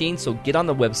 2019, so get on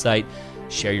the website,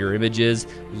 share your images,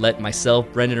 let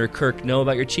myself, Brendan, or Kirk know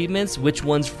about your achievements, which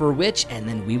one's for which, and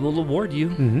then we will award you.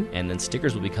 And then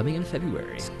stickers will be coming in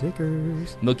February.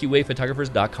 Stickers.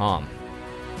 MilkyWayPhotographers.com.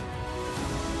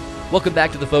 Welcome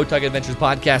back to the Photog Adventures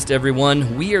podcast,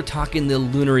 everyone. We are talking the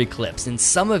lunar eclipse, and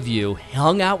some of you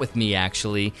hung out with me,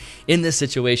 actually, in this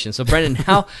situation. So, Brendan,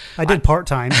 how... I did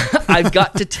part-time. I've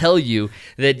got to tell you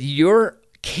that your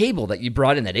cable that you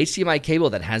brought in, that HDMI cable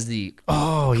that has the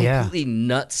Oh, yeah. completely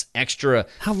nuts extra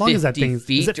How long is that 50 thing?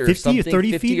 feet Is it or 50 or something,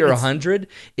 30 50 feet? or It's- 100.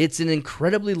 It's an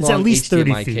incredibly long It's at least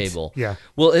 30 HDMI feet. cable. Yeah.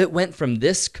 Well, it went from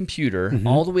this computer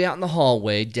all the way out in the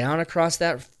hallway, down across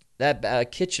that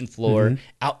kitchen floor,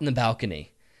 out in the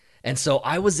balcony. And so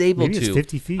I was able Maybe to. it's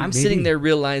 50 feet, I'm maybe. sitting there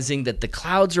realizing that the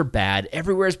clouds are bad.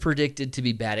 Everywhere is predicted to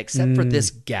be bad except for this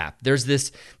gap. There's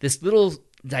this little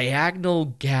diagonal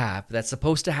gap that's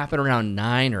supposed to happen around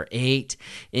 9 or 8,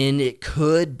 and it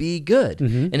could be good.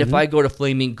 And if I go to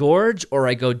Flaming Gorge, or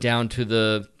I go down to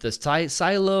the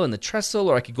silo and the trestle,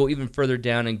 or I could go even further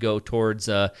down and go towards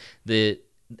the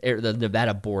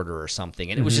Nevada border or something.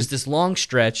 And it was just this long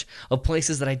stretch of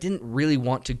places that I didn't really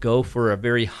want to go for a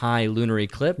very high lunar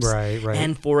eclipse. Right.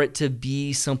 And for it to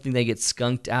be something they get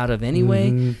skunked out of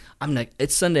anyway. I'm like,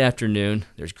 it's Sunday afternoon.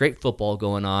 There's great football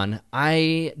going on.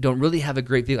 I don't really have a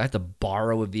great vehicle. I have to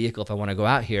borrow a vehicle if I want to go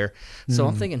out here. So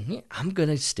I'm thinking, yeah, I'm going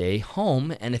to stay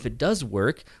home. And if it does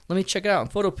work, let me check it out on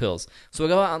PhotoPills. So I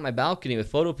go out on my balcony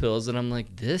with PhotoPills, and I'm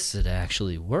like, this would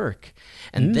actually work.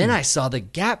 And then I saw the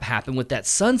gap happen with that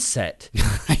sunset.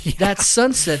 That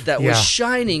sunset that Yeah. was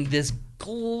shining this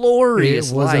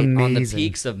glorious It was light on the amazing.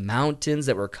 peaks of mountains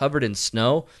that were covered in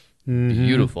snow.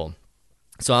 Beautiful.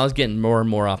 So I was getting more and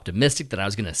more optimistic that I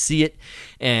was going to see it.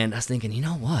 And I was thinking, you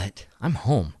know what? I'm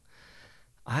home.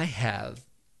 I have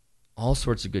all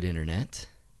sorts of good internet.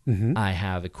 I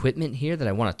have equipment here that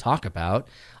I want to talk about.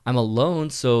 I'm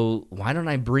alone, so why don't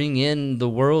I bring in the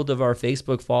world of our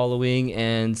Facebook following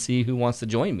and see who wants to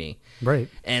join me? Right.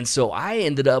 And so I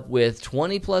ended up with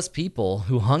 20 plus people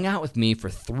who hung out with me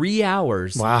for 3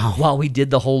 hours while we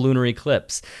did the whole lunar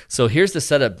eclipse. So here's the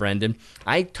setup, Brendan.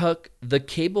 I took the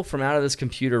cable from out of this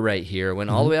computer right here,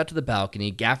 went all the way out to the balcony,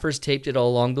 gaffers taped it all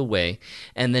along the way,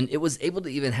 and then it was able to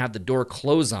even have the door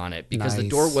close on it because the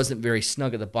door wasn't very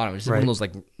snug at the bottom. It was just one of those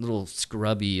like little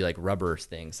scrubby like rubber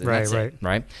things. And that's it,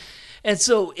 right? And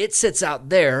so it sits out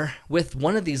there with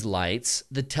one of these lights,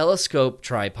 the telescope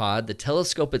tripod, the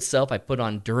telescope itself I put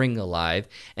on during the live,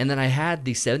 and then I had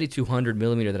the 7200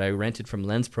 millimeter that I rented from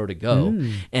Lens Pro to go,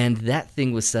 and that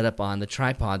thing was set up on the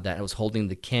tripod that was holding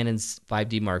the Canon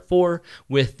 5D Mark IV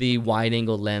with the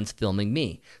wide-angle lens filming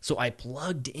me. So I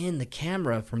plugged in the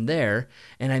camera from there,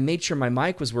 and I made sure my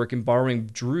mic was working, borrowing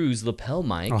Drew's lapel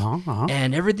mic,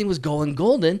 and everything was going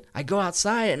golden. I go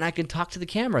outside, and I can talk to the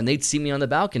camera, and they'd see me on the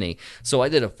balcony. So I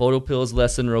did a photo pills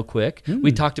lesson real quick.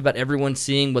 We talked about everyone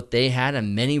seeing what they had,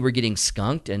 and many were getting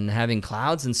skunked and having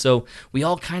clouds. And so we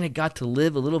all kind of got to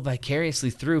live a little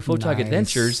vicariously through Photog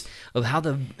Adventures of how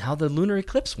the lunar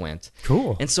eclipse went.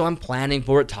 Cool. And so I'm planning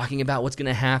for it, talking about what's going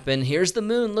to happen. Here's the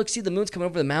moon. Look, see, the moon's coming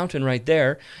over the mountain right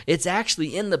there. It's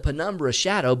actually in the penumbra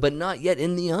shadow, but not yet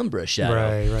in the umbra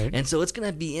shadow. Right. And so it's going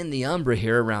to be in the umbra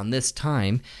here around this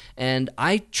time. And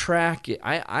I track it.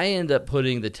 I end up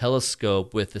putting the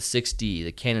telescope with the 6D,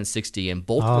 the Canon 6D, and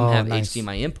both of them have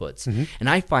HDMI inputs. And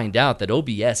I find out that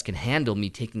OBS can handle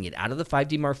me taking it out of the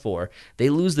 5D Mark IV. They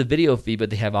lose the video feed, but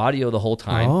they have audio the whole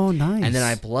time. Oh, nice. And then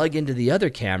I plug into the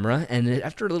other camera, and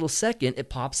after a little second, it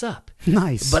pops up.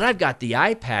 Nice. But I've got the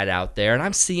iPad out there, and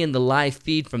I'm seeing the live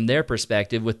feed from their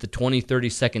perspective with the 20,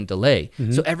 30-second delay.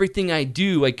 So everything I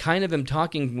do, I kind of am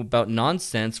talking about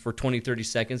nonsense for 20, 30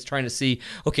 seconds, trying to see,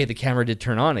 okay, the camera did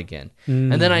turn on again.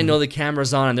 And then I know the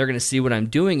camera's on, and they're going to see what I'm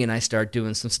doing, and I start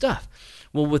doing some stuff.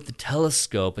 Well, with the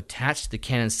telescope attached to the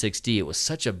Canon 6D, it was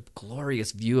such a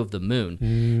glorious view of the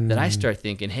moon that I start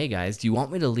thinking, hey guys, do you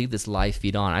want me to leave this live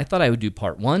feed on? I thought I would do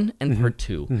part 1 and part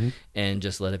 2 and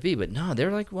just let it be. But no,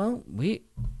 they're like, well, we'd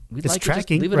it's like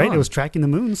tracking, to just leave it right? on. It was tracking the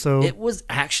moon, so It was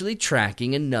actually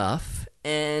tracking enough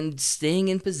and staying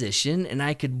in position, and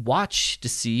I could watch to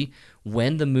see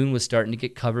when the moon was starting to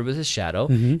get covered with a shadow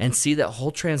and see that whole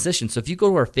transition. So if you go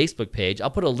to our Facebook page, I'll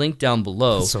put a link down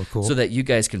below. That's so cool. So that you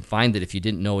guys can find it if you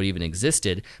didn't know it even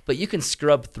existed. But you can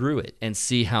scrub through it and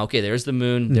see how, okay, there's the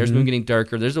moon, there's moon getting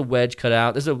darker, there's a wedge cut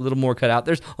out, there's a little more cut out,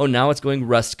 now it's going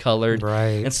rust colored.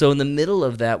 Right. And so in the middle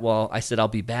of that, I said I'll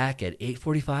be back at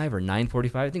 8:45 or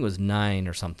 9:45, I think it was 9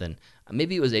 or something.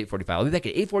 Maybe it was 8:45. I'll be back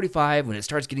at 8:45 when it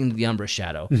starts getting to the umbra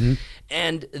shadow.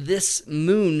 And this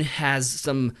moon has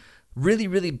some really,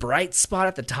 really bright spot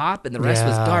at the top, and the rest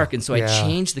was dark. And so I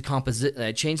changed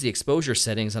the exposure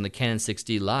settings on the Canon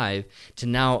 6D Live to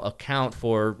now account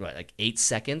for like 8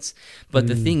 seconds. But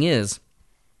the thing is,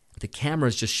 the camera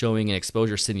is just showing an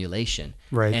exposure simulation.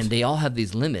 Right. And they all have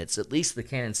these limits. At least the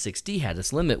Canon 6D had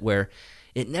this limit where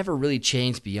it never really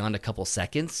changed beyond a couple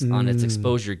seconds on its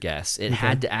exposure guess. It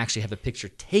had to actually have a picture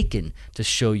taken to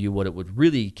show you what it would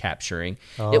really capturing.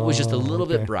 It was just a little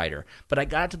bit brighter. But I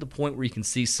got to the point where you can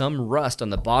see some rust on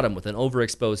the bottom with an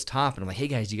overexposed top. And I'm like, hey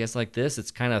guys, do you guys like this?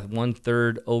 It's kind of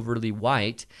 1/3 overly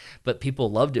white, but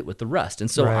people loved it with the rust. And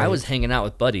so I was hanging out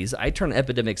with buddies. I turned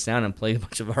Epidemic Sound and played a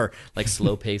bunch of our like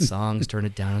slow-paced songs, turned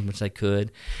it down as much as I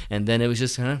could. And then it was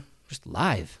just kind of just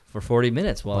live for 40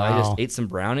 minutes while I just ate some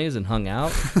brownies and hung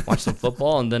out, watched some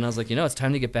football, and then I was like, it's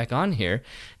time to get back on here.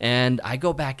 And I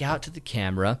go back out to the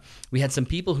camera. We had some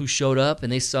people who showed up,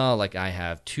 and they saw, like, I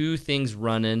have 2 things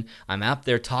running. I'm out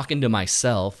there talking to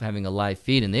myself, having a live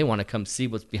feed, and they want to come see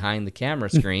what's behind the camera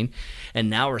screen. And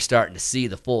now we're starting to see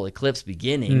the full eclipse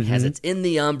beginning as it's in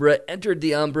the umbra, entered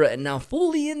the umbra, and now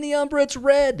fully in the umbra, it's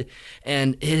red.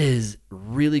 And it is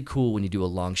really cool when you do a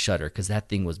long shutter because that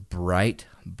thing was bright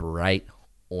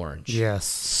orange. Yes.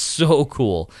 So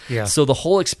cool. Yeah. So the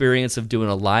whole experience of doing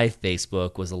a live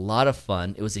Facebook was a lot of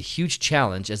fun. It was a huge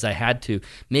challenge as I had to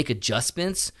make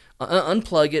adjustments,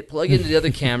 unplug it, plug it into the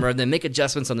other camera, then make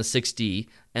adjustments on the 6D,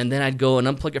 and then I'd go and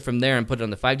unplug it from there and put it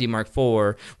on the 5D Mark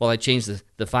IV while I changed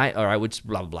the 5, or I would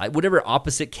blah, blah, blah. Whatever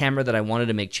opposite camera that I wanted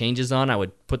to make changes on, I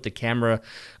would put the camera,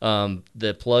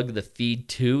 the feed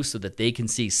to so that they can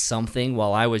see something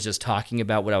while I was just talking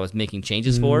about what I was making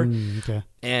changes for. Okay.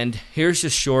 And here's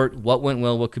just short, what went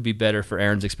well, what could be better for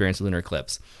Aaron's experience with lunar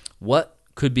eclipse. What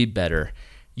could be better?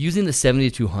 Using the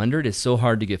 7200 is so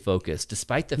hard to get focused,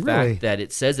 despite the fact that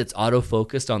it says it's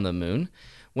auto-focused on the moon.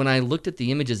 when I looked at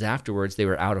the images afterwards, they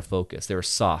were out of focus. They were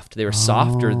soft. They were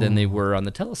softer than they were on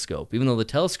the telescope, even though the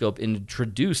telescope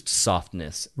introduced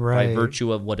softness by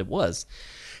virtue of what it was.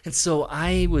 And so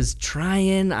I was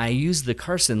trying. I used the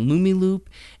Carson LumiLoop,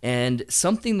 and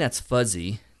something that's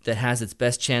fuzzy, that has its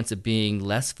best chance of being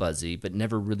less fuzzy, but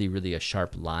never really a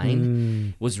sharp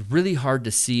line, was really hard to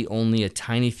see only a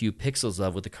tiny few pixels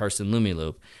of with the Carson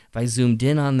LumiLoop. If I zoomed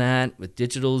in on that with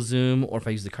digital zoom, or if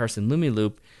I used the Carson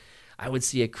LumiLoop, I would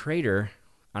see a crater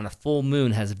on a full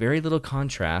moon has very little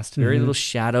contrast, very little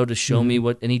shadow to show me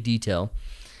any detail.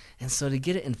 And so to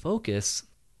get it in focus,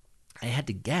 I had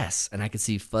to guess, and I could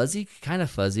see fuzzy, kind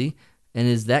of fuzzy, and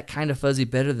is that kind of fuzzy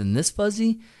better than this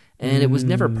fuzzy? And it was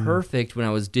never perfect when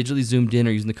I was digitally zoomed in or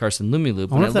using the Carson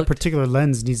LumiLoop. I wonder if that particular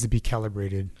lens needs to be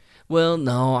calibrated. Well,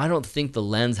 no, I don't think the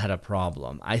lens had a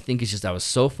problem. I think it's just I was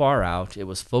so far out, it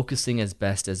was focusing as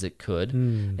best as it could,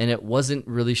 and it wasn't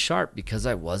really sharp because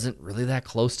I wasn't really that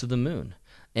close to the moon.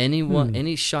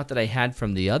 Any shot that I had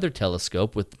from the other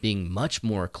telescope, with being much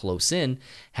more close in,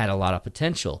 had a lot of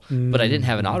potential. But I didn't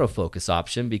have an autofocus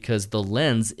option because the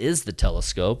lens is the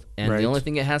telescope, and the only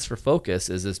thing it has for focus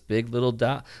is this big little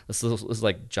this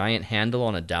like giant handle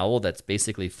on a dowel that's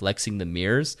basically flexing the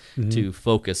mirrors to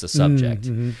focus a subject.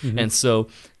 And so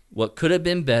what could have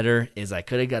been better is I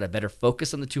could have got a better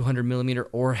focus on the 200 millimeter,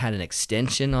 or had an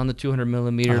extension on the 200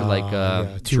 millimeter,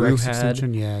 like Drew had,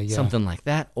 something like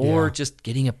that, or just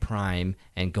getting a prime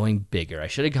and going bigger. I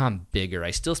should have gone bigger.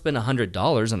 I still spent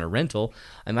 $100 on a rental.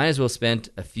 I might as well spent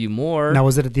a few more. Now,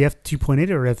 was it at the f2.8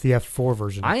 or at the f4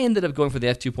 version? I ended up going for the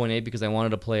f2.8 because I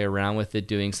wanted to play around with it,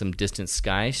 doing some distant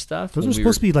sky stuff. Those are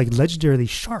supposed to be like legendarily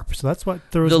sharp, so that's what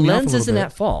throws me off a little bit. The lens isn't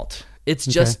at fault. It's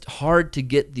just hard to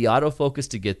get the autofocus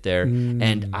to get there,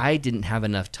 and I didn't have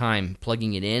enough time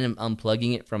plugging it in and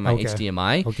unplugging it from my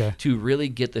HDMI to really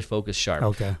get the focus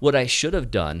sharp. What I should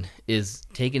have done is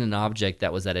taken an object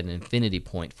that was at an infinity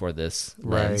point for this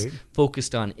lens,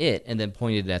 focused on it, and then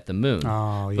pointed it at the moon.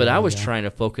 But I was trying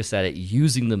to focus at it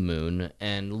using the moon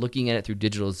and looking at it through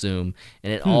digital zoom,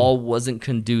 and it all wasn't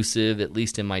conducive, at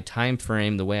least in my time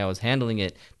frame, the way I was handling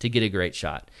it, to get a great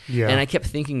shot. And I kept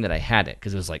thinking that I had it,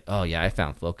 because it was like, oh yeah, I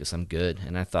found focus, I'm good.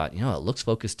 And I thought, it looks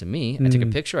focused to me. I took a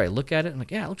picture, I look at it, I'm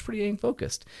like, yeah, it looks pretty dang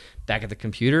focused. Back at the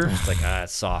computer, it's like,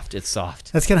 it's soft.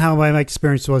 That's kind of how my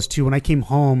experience was too. When I came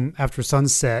home after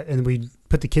sunset and we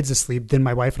put the kids to sleep, then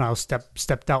my wife and I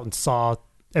stepped out and saw,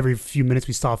 every few minutes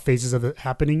we saw phases of it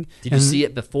happening. Did you see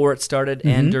it before it started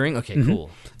and during? Okay, cool.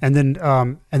 And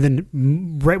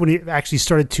then right when it actually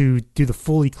started to do the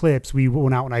full eclipse, we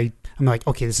went out and I'm like,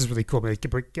 okay, this is really cool. I'm going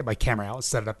to get my camera out and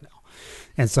set it up now.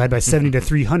 And so I had my 70 to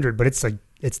 300, but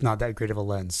it's not that great of a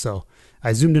lens. So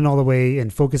I zoomed in all the way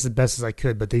and focused as best as I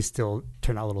could, but they still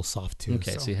turned out a little soft too.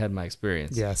 Okay, so you had my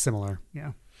experience. Yeah, similar.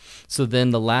 Yeah. So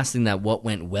then the last thing what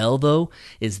went well, though,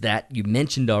 is that you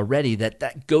mentioned already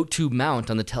that go-to mount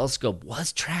on the telescope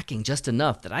was tracking just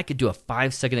enough that I could do a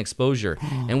 5-second exposure.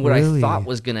 And what I thought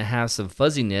was going to have some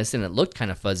fuzziness, and it looked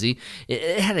kind of fuzzy,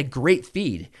 it had a great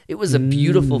feed. It was a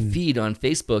beautiful feed on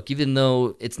Facebook. Even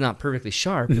though it's not perfectly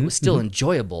sharp, it was still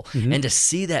enjoyable. And to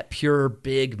see that pure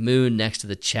big moon next to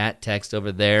the chat text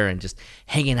over there and just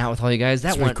hanging out with all you guys,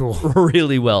 that went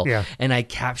really well. Yeah. And I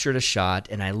captured a shot,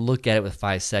 and I look at it with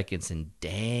 5 seconds, and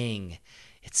dang,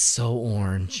 it's so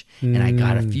orange. And I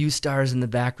got a few stars in the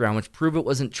background, which prove it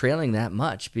wasn't trailing that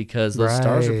much, because those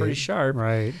stars are pretty sharp.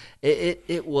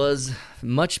 It was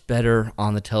much better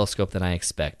on the telescope than I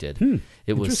expected.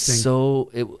 It was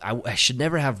I should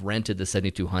never have rented the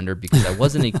 7200 because I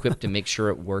wasn't equipped to make sure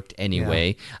it worked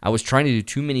anyway. I was trying to do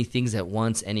too many things at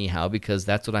once anyhow, because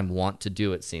that's what I want to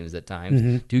do, it seems, at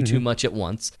times. Do too much at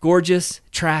once. Gorgeous,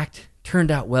 tracked,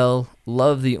 turned out well.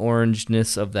 Love the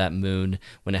orangeness of that moon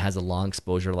when it has a long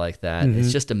exposure like that.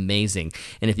 It's just amazing.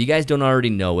 And if you guys don't already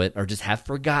know it or just have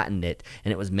forgotten it,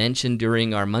 and it was mentioned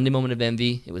during our Monday Moment of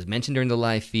Envy, it was mentioned during the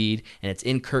live feed, and it's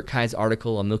in Kurt Kai's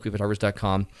article on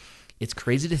MilkyWayPhotographers.com. It's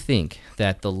crazy to think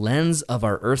that the lens of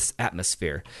our Earth's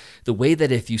atmosphere, the way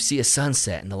that if you see a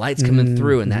sunset and the light's coming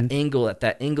through, and at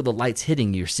that angle the light's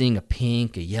hitting, you're seeing a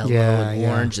pink, a yellow, an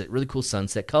orange, that really cool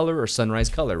sunset color or sunrise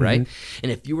color, right?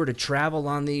 And if you were to travel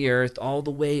on the Earth all the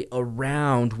way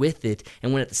around with it,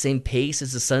 and went at the same pace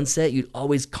as the sunset, you'd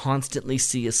always constantly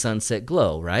see a sunset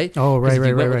glow, right? Oh, right, if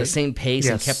you went with right. the same pace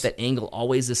and kept that angle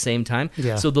always the same time.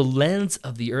 So the lens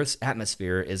of the Earth's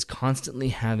atmosphere is constantly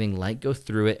having light go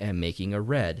through it and making a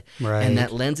red. And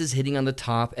that lens is hitting on the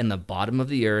top and the bottom of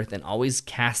the Earth and always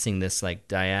casting this like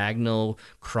diagonal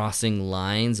crossing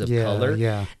lines of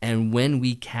color. And when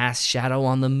we cast shadow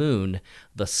on the moon,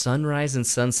 the sunrise and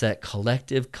sunset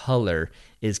collective color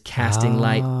is casting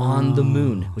light on the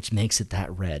moon, which makes it that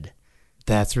red.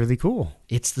 That's really cool.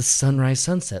 It's the sunrise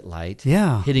sunset light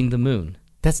Yeah. hitting the moon.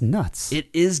 That's nuts. It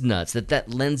is nuts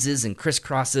that lenses and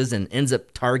crisscrosses and ends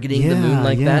up targeting the Yeah, moon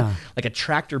like yeah. that, like a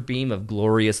tractor beam of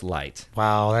glorious light.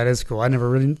 Wow, that is cool. I never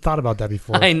really thought about that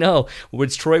before. I know.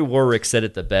 Which Troy Warwick said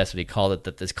it the best when he called it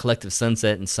that this collective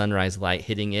sunset and sunrise light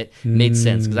hitting it made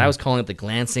sense, because I was calling it the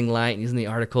glancing light using the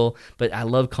article, but I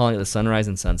love calling it the sunrise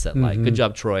and sunset light. Good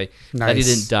job, Troy. Glad he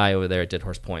Nice. didn't die over there at Dead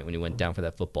Horse Point when he went down for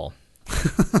that football.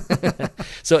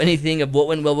 So anything of what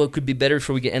went well, what could be better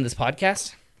before we get end this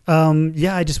podcast?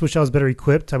 Yeah, I just wish I was better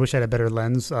equipped. I wish I had a better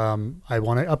lens. I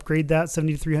want to upgrade that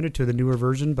 70-300 to the newer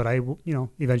version, but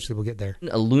eventually we'll get there.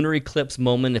 A lunar eclipse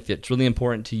moment, if it's really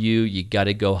important to you, you got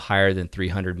to go higher than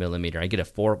 300 millimeter. I get a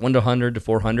 100 to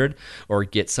 400, or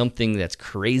get something that's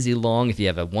crazy long. If you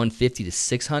have a 150 to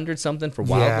 600 something for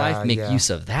wildlife, make use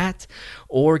of that.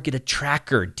 Or get a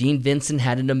tracker. Dean Vincent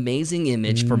had an amazing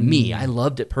image for me. I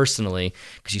loved it personally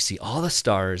because you see all the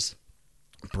stars.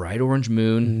 Bright orange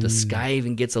moon. The sky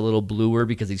even gets a little bluer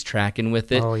because he's tracking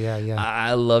with it. Oh, yeah.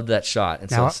 I loved that shot.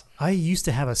 And Now, so I used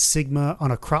to have a Sigma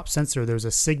on a crop sensor. There's a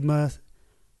Sigma,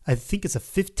 I think it's a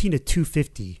 15 to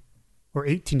 250 or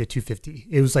 18 to 250.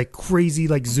 It was like crazy,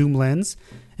 like zoom lens.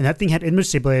 And that thing had image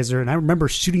stabilizer. And I remember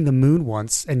shooting the moon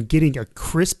once and getting a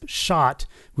crisp shot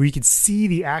where you could see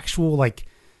the actual like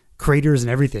craters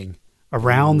and everything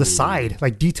around the side,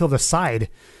 like detail the side.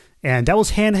 And that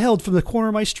was handheld from the corner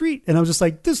of my street. And I was just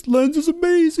like, this lens is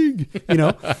amazing,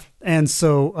 And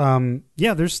so,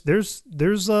 there's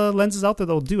lenses out there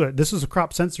that'll do it. This was a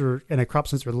crop sensor and a crop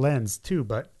sensor lens too,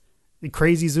 but a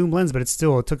crazy zoom lens, but it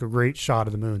took a great shot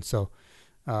of the moon. So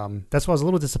that's why I was a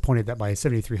little disappointed that my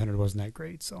 7300 wasn't that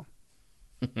great. So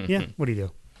yeah, what do you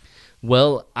do?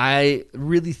 Well, I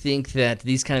really think that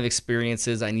these kind of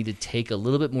experiences I need to take a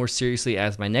little bit more seriously,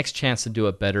 as my next chance to do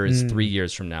it better is 3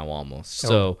 years from now almost.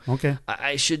 So okay.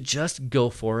 I should just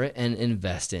go for it and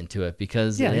invest into it,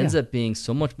 because it ends up being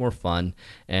so much more fun.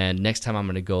 And next time I'm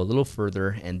going to go a little further.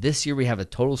 And this year we have a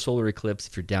total solar eclipse.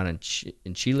 If you're down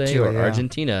in Chile or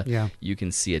Argentina, you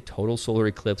can see a total solar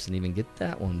eclipse and even get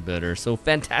that one better. So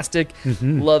fantastic.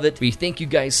 Love it. We thank you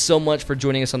guys so much for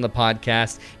joining us on the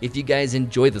podcast. If you guys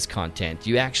enjoy this content,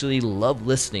 you actually love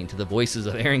listening to the voices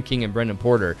of Aaron King and Brendan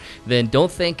Porter, then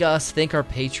don't thank us, thank our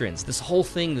patrons. This whole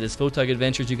thing that is Photog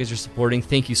Adventures you guys are supporting,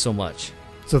 thank you so much.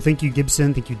 So thank you,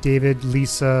 Gibson. Thank you, David,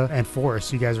 Lisa, and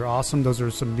Forrest. You guys are awesome. Those are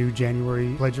some new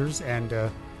January pledgers. And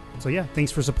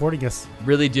thanks for supporting us.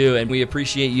 Really do. And we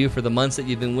appreciate you for the months that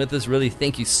you've been with us. Really,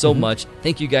 thank you so much.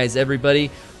 Thank you guys,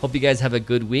 everybody. Hope you guys have a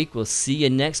good week. We'll see you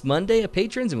next Monday at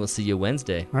Patrons, and we'll see you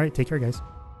Wednesday. All right. Take care, guys.